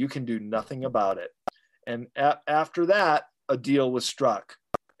and you can do nothing about it. And after that, a deal was struck.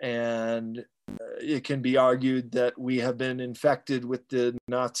 And it can be argued that we have been infected with the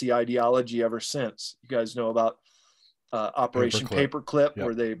Nazi ideology ever since. You guys know about Operation Paperclip,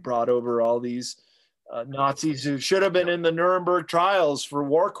 where they brought over all these Nazis who should have been in the Nuremberg trials for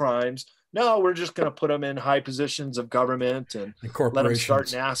war crimes. No, we're just going to put them in high positions of government and let them start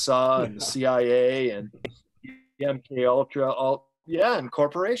NASA and the CIA and MK Ultra, and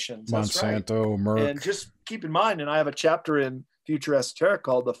corporations. Monsanto, right. Merck. And just keep in mind, and I have a chapter in Future Esoteric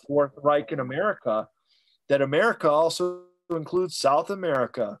called The Fourth Reich in America, that America also includes South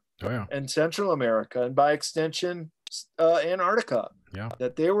America and Central America, and by extension, Antarctica. Yeah.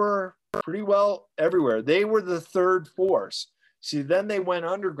 That they were pretty well everywhere. They were the third force. See, then they went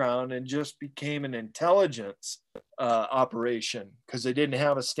underground and just became an intelligence operation because they didn't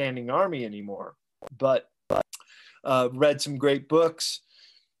have a standing army anymore. But read some great books.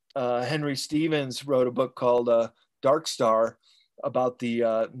 Henry Stevens wrote a book called Dark Star about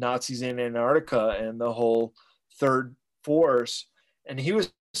the Nazis in Antarctica and the whole third force. And he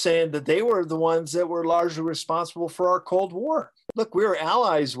was saying that they were the ones that were largely responsible for our Cold War. Look, we were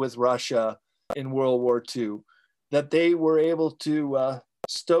allies with Russia in World War II, that they were able to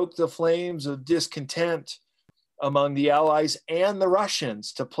stoke the flames of discontent among the Allies and the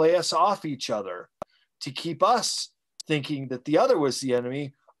Russians to play us off each other, to keep us thinking that the other was the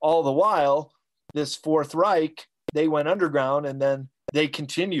enemy. All the while, this Fourth Reich, they went underground and then they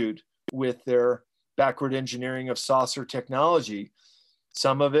continued with their backward engineering of saucer technology.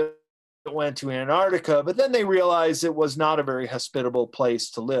 Some of it went to Antarctica, but then they realized it was not a very hospitable place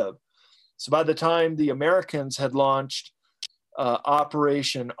to live. So by the time the Americans had launched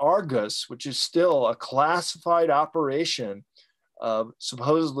Operation Argus, which is still a classified operation of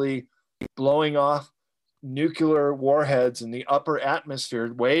supposedly blowing off nuclear warheads in the upper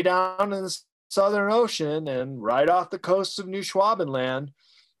atmosphere way down in the Southern Ocean and right off the coast of New Schwabenland.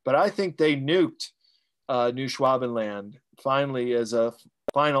 But I think they nuked New Schwabenland finally as a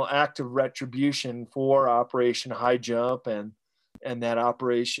final act of retribution for Operation High Jump and that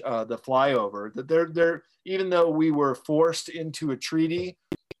operation, the flyover. That they're even though we were forced into a treaty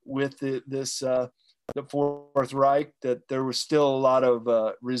with this the Fourth Reich, that there was still a lot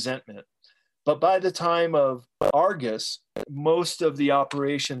of resentment. But by the time of Argus, most of the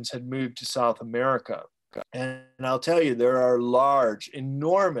operations had moved to South America. And I'll tell you, there are large,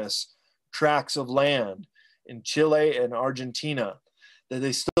 enormous tracts of land in Chile and Argentina that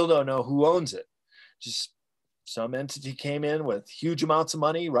they still don't know who owns it. Just some entity came in with huge amounts of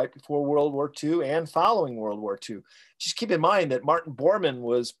money right before World War II and following World War II. Just keep in mind that Martin Bormann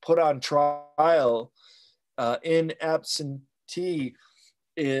was put on trial in absentee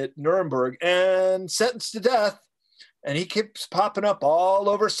at Nuremberg and sentenced to death. And he keeps popping up all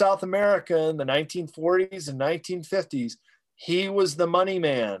over South America in the 1940s and 1950s. He was the money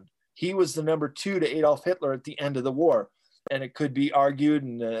man. He was the number 2 to Adolf Hitler at the end of the war. And it could be argued,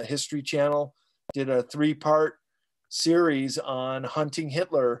 and the History Channel did a 3-part series on hunting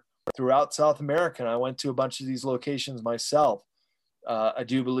Hitler throughout South America. And I went to a bunch of these locations myself. I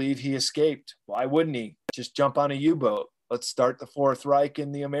do believe he escaped. Why wouldn't he? Just jump on a U-boat. Let's start the Fourth Reich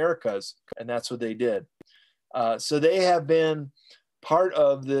in the Americas. And that's what they did. So they have been part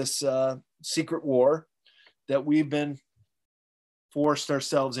of this secret war that we've been forced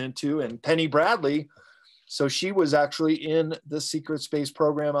ourselves into. And Penny Bradley, so she was actually in the secret space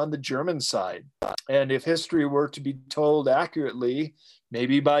program on the German side. And if history were to be told accurately,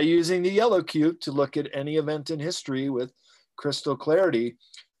 maybe by using the yellow cube to look at any event in history with crystal clarity,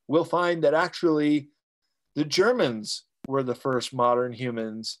 we'll find that actually the Germans were the first modern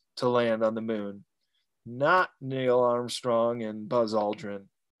humans to land on the moon, not Neil Armstrong and Buzz Aldrin.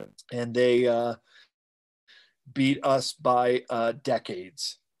 And they beat us by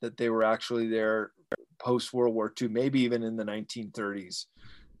decades, that they were actually there post-World War II, maybe even in the 1930s.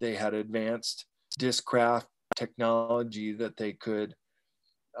 They had advanced discraft technology that they could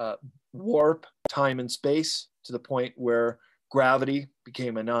warp time and space to the point where gravity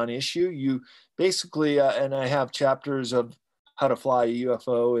became a non-issue. You basically, and I have chapters of How to Fly a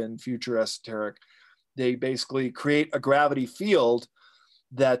UFO in Future Esoteric, they basically create a gravity field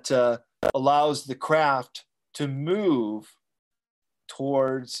that allows the craft to move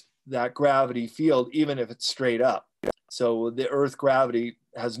towards that gravity field, even if it's straight up. So the Earth gravity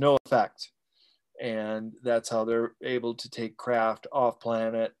has no effect. And that's how they're able to take craft off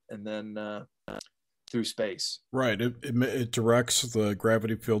planet and then through space. Right. It directs the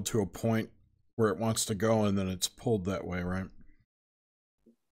gravity field to a point where it wants to go, and then it's pulled that way, right?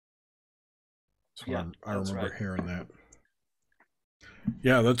 So yeah, I remember hearing that.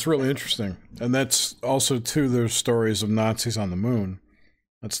 Yeah, that's really interesting. And that's also, too, there's stories of Nazis on the moon.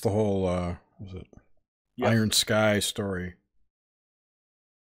 That's the whole, was it Iron Sky story.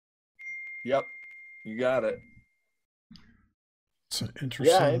 Yep, you got it. It's interesting.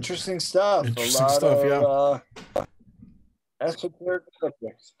 Yeah, interesting stuff. Interesting stuff, esoteric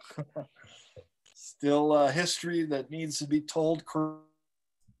subjects. Still history that needs to be told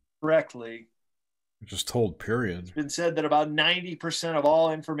correctly. Just told, period. It's been said that about 90% of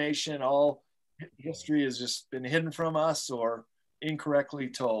all information, all history has just been hidden from us or incorrectly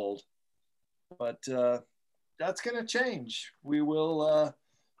told. But that's going to change. We will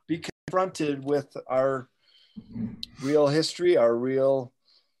be confronted with our real history, our real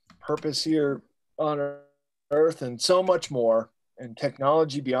purpose here on Earth, and so much more, and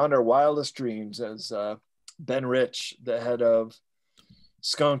technology beyond our wildest dreams, as Ben Rich, the head of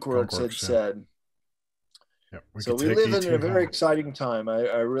Skunk Works, had said. Yeah, so we live in a very exciting time. I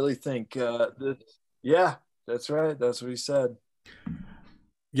really think yeah, that's right. That's what he said.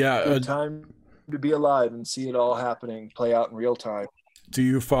 Yeah. Good time to be alive and see it all happening, play out in real time. Do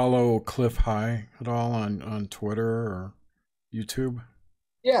you follow Cliff High at all on Twitter or YouTube?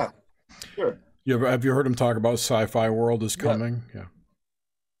 Yeah, sure. Have you heard him talk about Sci-Fi World is coming? Yeah.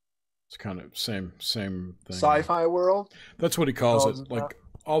 It's kind of same thing. Sci-Fi World? That's what he calls it. Like,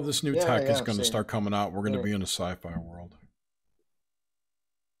 all this new tech is going to start coming out. We're going to be in a sci-fi world.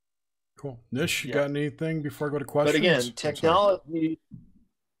 Cool. Nish, you got anything before I go to questions? But again, technology...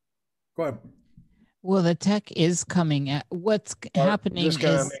 Go ahead. Well, the tech is coming. What's happening is...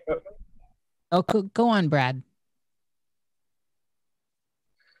 go on, Brad.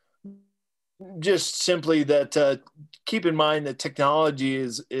 Just simply that keep in mind that technology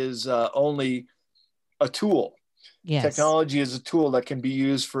is only a tool. Yes. Technology is a tool that can be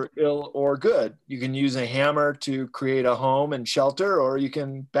used for ill or good. You can use a hammer to create a home and shelter, or you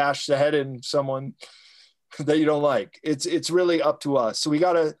can bash the head in someone that you don't like. It's really up to us. So we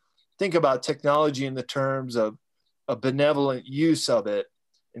got to think about technology in the terms of a benevolent use of it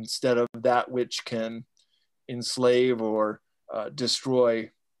instead of that which can enslave or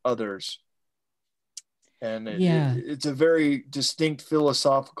destroy others. And it's a very distinct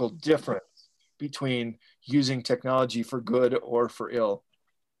philosophical difference between using technology for good or for ill.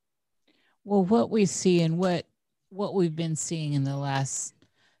 Well, what we see and what we've been seeing in the last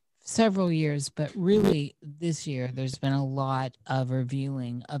several years, but really this year, there's been a lot of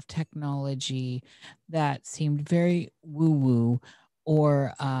revealing of technology that seemed very woo-woo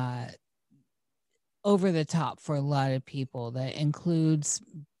or over the top for a lot of people. That includes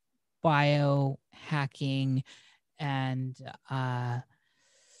biohacking and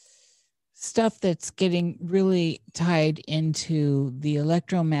stuff that's getting really tied into the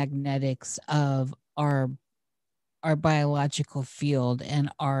electromagnetics of our biological field and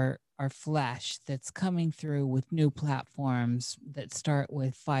our flesh, that's coming through with new platforms that start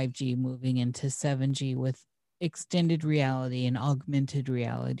with 5G moving into 7G with extended reality and augmented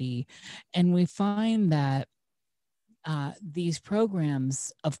reality. And we find that these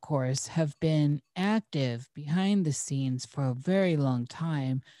programs, of course, have been active behind the scenes for a very long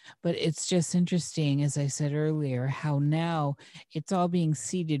time. But it's just interesting, as I said earlier, how now it's all being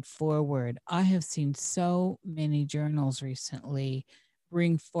seeded forward. I have seen so many journals recently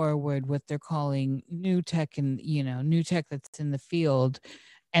bring forward what they're calling new tech, and new tech that's in the field,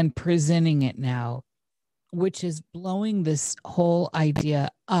 and presenting it now, which is blowing this whole idea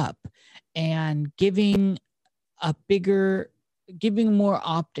up and giving more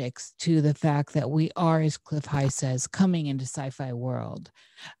optics to the fact that we are, as Cliff High says, coming into sci-fi world.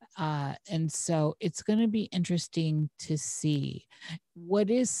 And so it's going to be interesting to see. What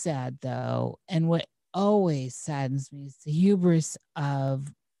is sad, though, and what always saddens me, is the hubris of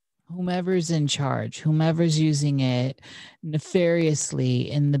whomever's in charge, whomever's using it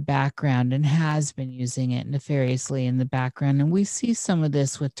nefariously in the background and has been using it nefariously in the background. And we see some of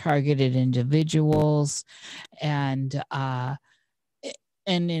this with targeted individuals and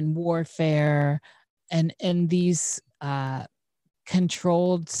in warfare and these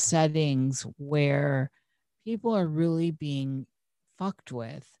controlled settings where people are really being fucked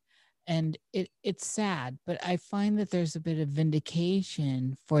with. And it's sad, but I find that there's a bit of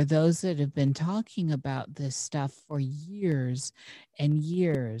vindication for those that have been talking about this stuff for years and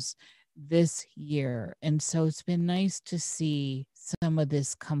years this year. And so it's been nice to see some of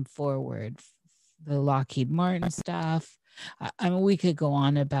this come forward. The Lockheed Martin stuff. I mean, we could go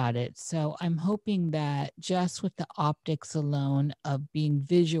on about it. So I'm hoping that just with the optics alone of being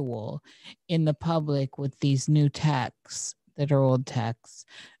visual in the public with these new techs that are old techs,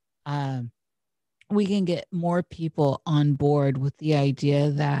 we can get more people on board with the idea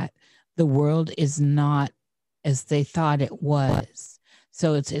that the world is not as they thought it was.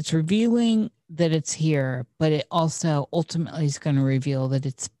 So it's revealing that it's here, but it also ultimately is going to reveal that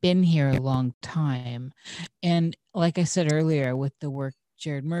it's been here a long time. And like I said earlier, with the work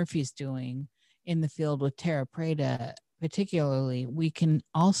Jared Murphy's doing in the field with Terra Preta, particularly, we can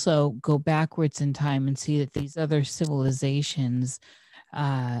also go backwards in time and see that these other civilizations,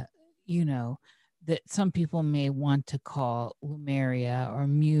 that some people may want to call Lemuria or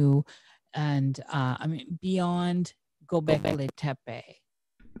Mu, and beyond Göbekli Tepe,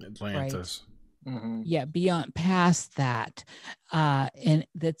 Atlantis. Right? Mm-hmm. Yeah, beyond, past that, and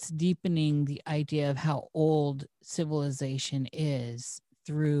that's deepening the idea of how old civilization is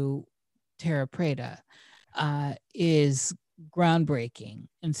through Terra Preta, is groundbreaking.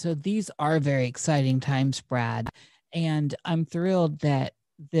 And so these are very exciting times, Brad. And I'm thrilled that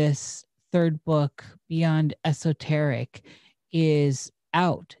this third book, Beyond Esoteric, is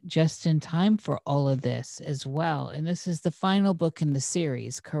out just in time for all of this as well. And this is the final book in the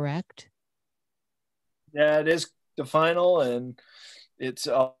series, correct? Yeah, it is the final, and it's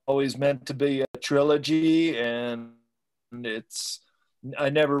always meant to be a trilogy, and I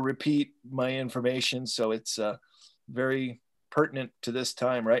never repeat my information, so it's very pertinent to this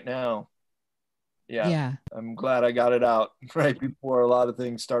time right now. Yeah. I'm glad I got it out right before a lot of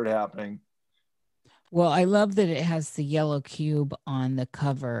things start happening. Well, I love that it has the yellow cube on the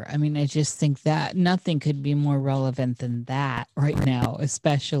cover. I mean, I just think that nothing could be more relevant than that right now,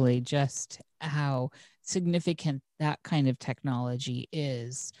 especially just how significant that kind of technology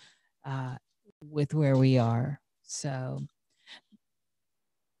is with where we are. So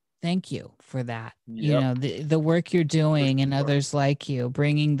thank you for that. Yep. The work you're doing and others like you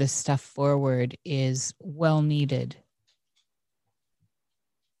bringing this stuff forward is well needed.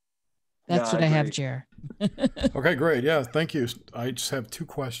 That's what I have, Jer. Okay, great. Yeah, thank you. I just have two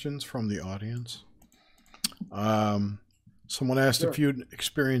questions from the audience. Someone asked if you'd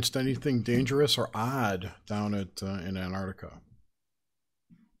experienced anything dangerous or odd down in Antarctica.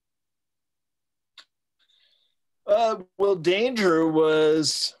 Well, danger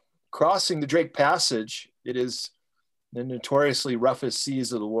was crossing the Drake Passage. It is the notoriously roughest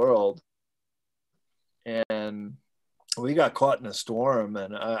seas of the world. and we got caught in a storm,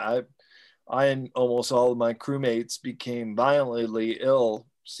 and I and almost all of my crewmates became violently ill,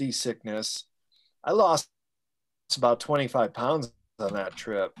 seasickness. I lost about 25 pounds on that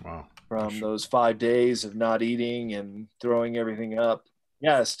trip. Wow. From those 5 days of not eating and throwing everything up.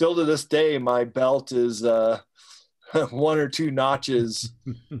 Yeah, still to this day, my belt is 1 or 2 notches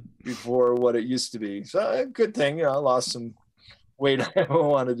before what it used to be. So a good thing, you know, I lost some weight I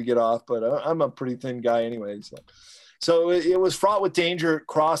wanted to get off, but I'm a pretty thin guy anyway. So it was fraught with danger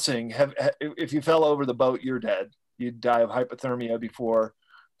crossing. If you fell over the boat, you're dead. You'd die of hypothermia before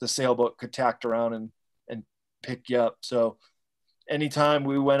the sailboat could tack around and pick you up. So anytime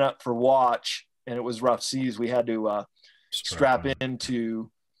we went up for watch and it was rough seas, we had to strap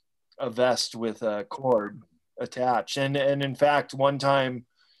into a vest with a cord attached. And in fact, one time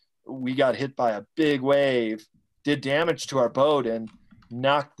we got hit by a big wave, did damage to our boat, and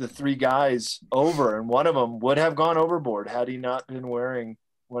knocked the 3 guys over. And one of them would have gone overboard had he not been wearing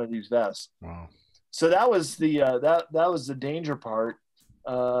one of these vests. Wow. So that was the that was the danger part.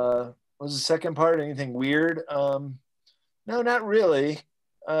 Was the second part anything weird? No, not really.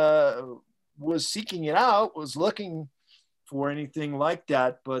 Was seeking it out, was looking for anything like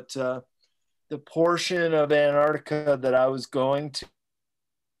that, but the portion of Antarctica that I was going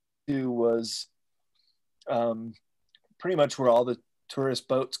to was pretty much where all the tourist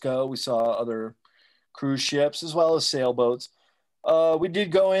boats go. We saw other cruise ships as well as sailboats. We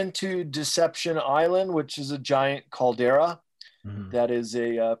did go into Deception Island, which is a giant caldera. Mm-hmm. That is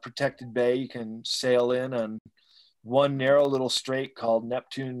a protected bay you can sail in on one narrow little strait called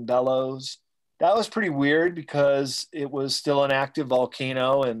Neptune Bellows. That was pretty weird because it was still an active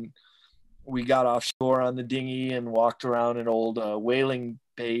volcano, and we got offshore on the dinghy and walked around an old whaling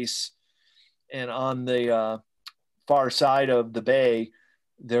base. And on the far side of the bay,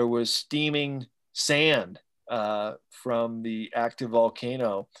 there was steaming sand from the active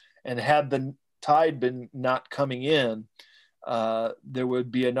volcano. And had the tide been not coming in, there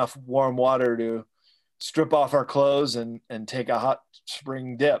would be enough warm water to strip off our clothes and take a hot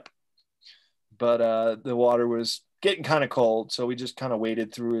spring dip. But the water was getting kind of cold, so we just kind of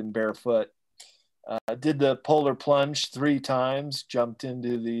waded through in barefoot. Did the polar plunge 3 times, jumped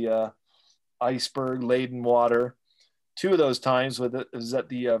into the iceberg-laden water. 2 of those times was at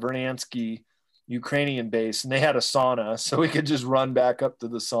the Vernansky Ukrainian base, and they had a sauna, so we could just run back up to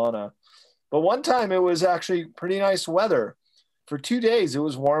the sauna. But one time it was actually pretty nice weather. For 2 days, it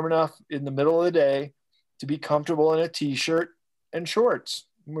was warm enough in the middle of the day to be comfortable in a t-shirt and shorts.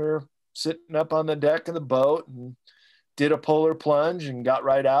 We're sitting up on the deck of the boat and did a polar plunge and got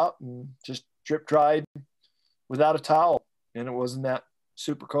right out and just drip dried without a towel. And it wasn't that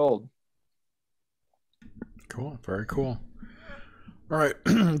super cold. Cool. Very cool. All right.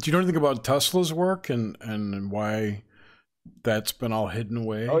 Do you know anything about Tesla's work and why that's been all hidden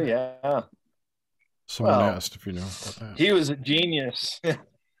away? Oh, yeah. Someone asked if you know about that. He was a genius.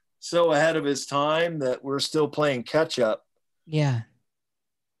 So ahead of his time that we're still playing catch up. Yeah.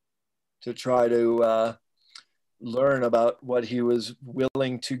 To try to learn about what he was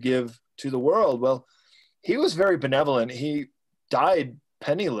willing to give to the world. Well, he was very benevolent. He died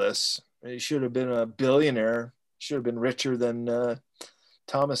penniless. He should have been a billionaire, should have been richer than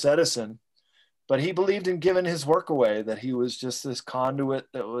Thomas Edison. But he believed in giving his work away, that he was just this conduit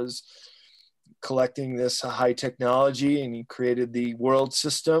that was collecting this high technology, and he created the world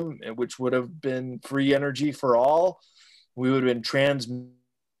system, which would have been free energy for all. We would have been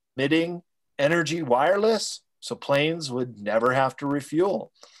transmitting energy wireless, so planes would never have to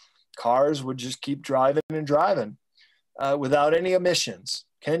refuel. Cars would just keep driving and driving without any emissions.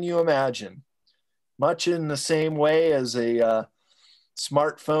 Can you imagine? Much in the same way as a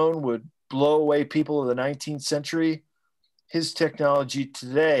smartphone would blow away people of the 19th century, his technology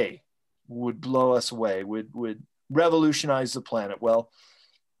today would blow us away, would revolutionize the planet. Well,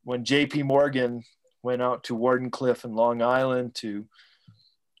 when J.P. Morgan went out to Wardenclyffe and Long Island to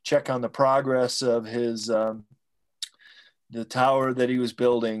check on the progress of his the tower that he was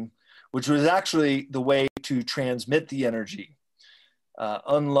building, which was actually the way to transmit the energy.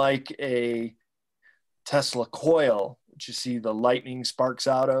 Unlike a Tesla coil, which you see the lightning sparks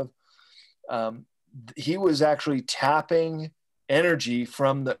out of, he was actually tapping energy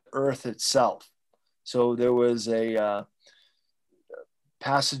from the earth itself. So there was a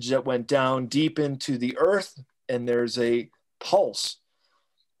passage that went down deep into the earth, and there's a pulse,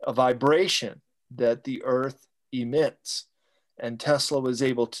 a vibration that the earth emits. And Tesla was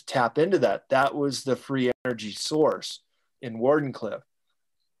able to tap into that. That was the free energy source in Wardenclyffe.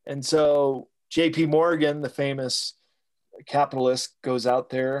 And so JP Morgan, the famous capitalist, goes out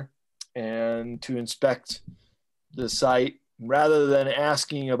there and to inspect the site. Rather than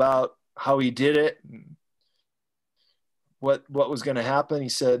asking about how he did it, and what was going to happen, he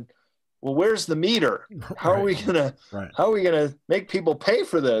said, well, where's the meter? How are we gonna make people pay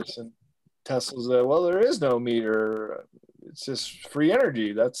for this? And Tesla said, well, there is no meter. It's just free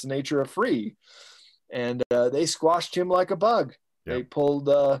energy. That's the nature of free. And they squashed him like a bug. Yep. They pulled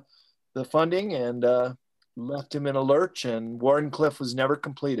the funding and left him in a lurch, and Wardenclyffe was never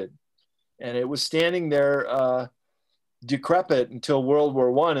completed. And it was standing there decrepit until World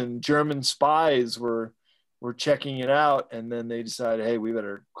War I, and German spies were checking it out, and then they decided, hey, we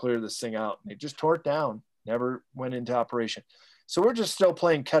better clear this thing out. And they just tore it down, never went into operation. So we're just still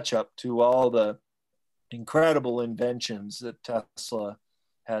playing catch up to all the incredible inventions that Tesla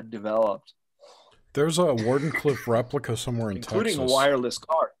had developed. There's a Wardenclyffe replica somewhere in including Texas. Including a wireless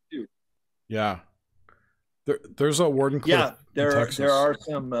car, too. Yeah. There's a Wardenclyffe in Texas. There are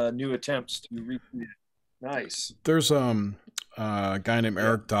some new attempts to recreate it. Nice. There's a guy named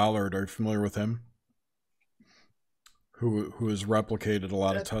Eric Dollard. Are you familiar with him? Who has replicated a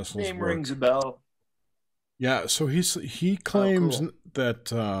lot of Tesla's name work. Rings a bell. Yeah, so he claims that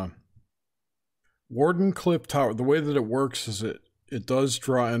Wardenclyffe Tower, the way that it works is it does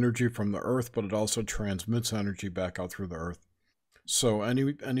draw energy from the Earth, but it also transmits energy back out through the Earth. So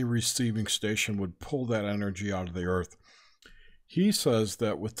any receiving station would pull that energy out of the Earth. He says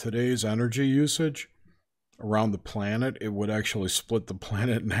that with today's energy usage around the planet, it would actually split the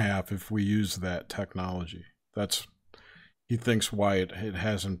planet in half if we use that technology. That's, he thinks, why it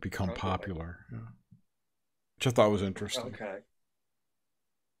hasn't become popular. Yeah. Which I thought was interesting. Okay.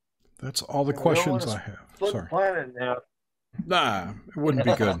 That's all the questions I have. Split the planet now. Nah, it wouldn't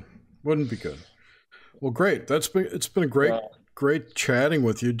be good. Wouldn't be good. Well, great. It's been a great chatting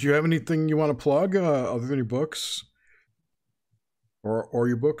with you. Do you have anything you want to plug other than your books? Or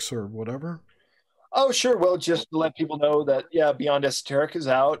your books or whatever? Oh, sure. Well, just to let people know that, Beyond Esoteric is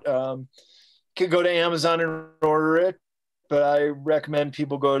out. You can go to Amazon and order it, but I recommend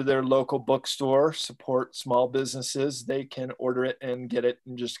people go to their local bookstore, support small businesses. They can order it and get it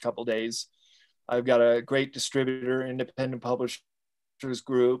in just a couple days. I've got a great distributor, independent publishers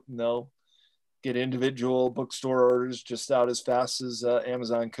group, and they'll get individual bookstore orders just out as fast as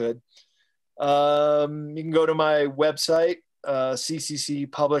Amazon could. You can go to my website,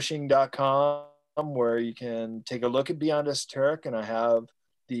 cccpublishing.com, where you can take a look at Beyond Esoteric, and I have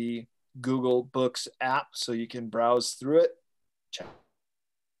the Google Books app, so you can browse through it. Check.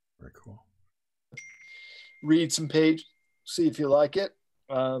 Very cool. Read some pages, see if you like it.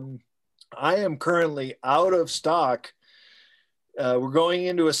 I am currently out of stock. We're going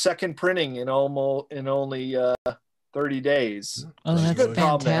into a second printing in only 30 days. Oh, that's a good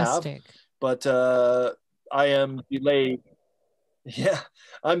fantastic. But I am delayed. Yeah,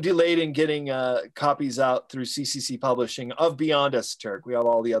 I'm delayed in getting copies out through CCC Publishing of Beyond Esoteric. We have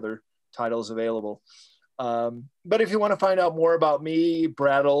all the other titles available. But if you want to find out more about me,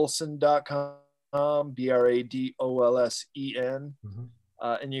 bradolsen.com, BRADOLSEN, Mm-hmm.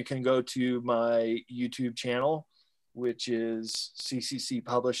 And you can go to my YouTube channel, which is CCC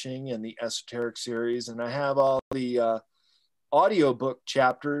Publishing and the Esoteric series. And I have all the audiobook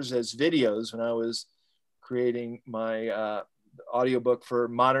chapters as videos. When I was creating my audiobook for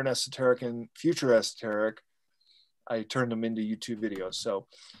Modern Esoteric and Future Esoteric, I turned them into YouTube videos. So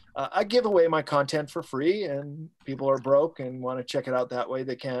I give away my content for free, and people are broke and want to check it out that way,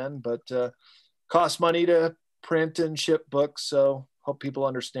 they can. But costs money to print and ship books. So hope people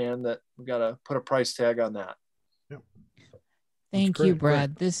understand that we got to put a price tag on that. Yep. Thank you,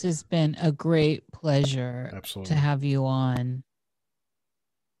 Brad. This has been a great pleasure to have you on.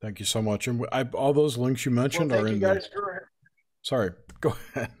 Thank you so much. And all those links you mentioned are in there. Sorry, go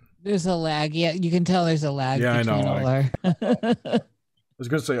ahead. There's a lag. Yeah, you can tell there's a lag. Yeah, I know. I was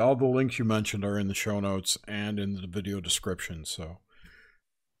going to say all the links you mentioned are in the show notes and in the video description. So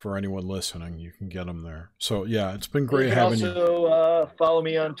for anyone listening, you can get them there. So yeah, it's been great having you. Also, follow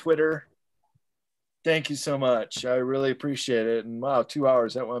me on Twitter. Thank you so much. I really appreciate it. And wow, 2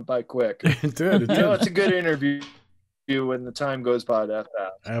 hours, that went by quick. It did. It's a good interview when the time goes by that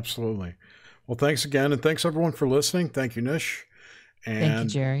fast. Absolutely. Well, thanks again. And thanks everyone for listening. Thank you, Nish. And thank you,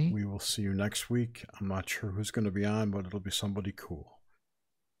 Jerry. We will see you next week. I'm not sure who's going to be on, but it'll be somebody cool.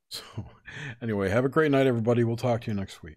 So anyway, have a great night, everybody. We'll talk to you next week.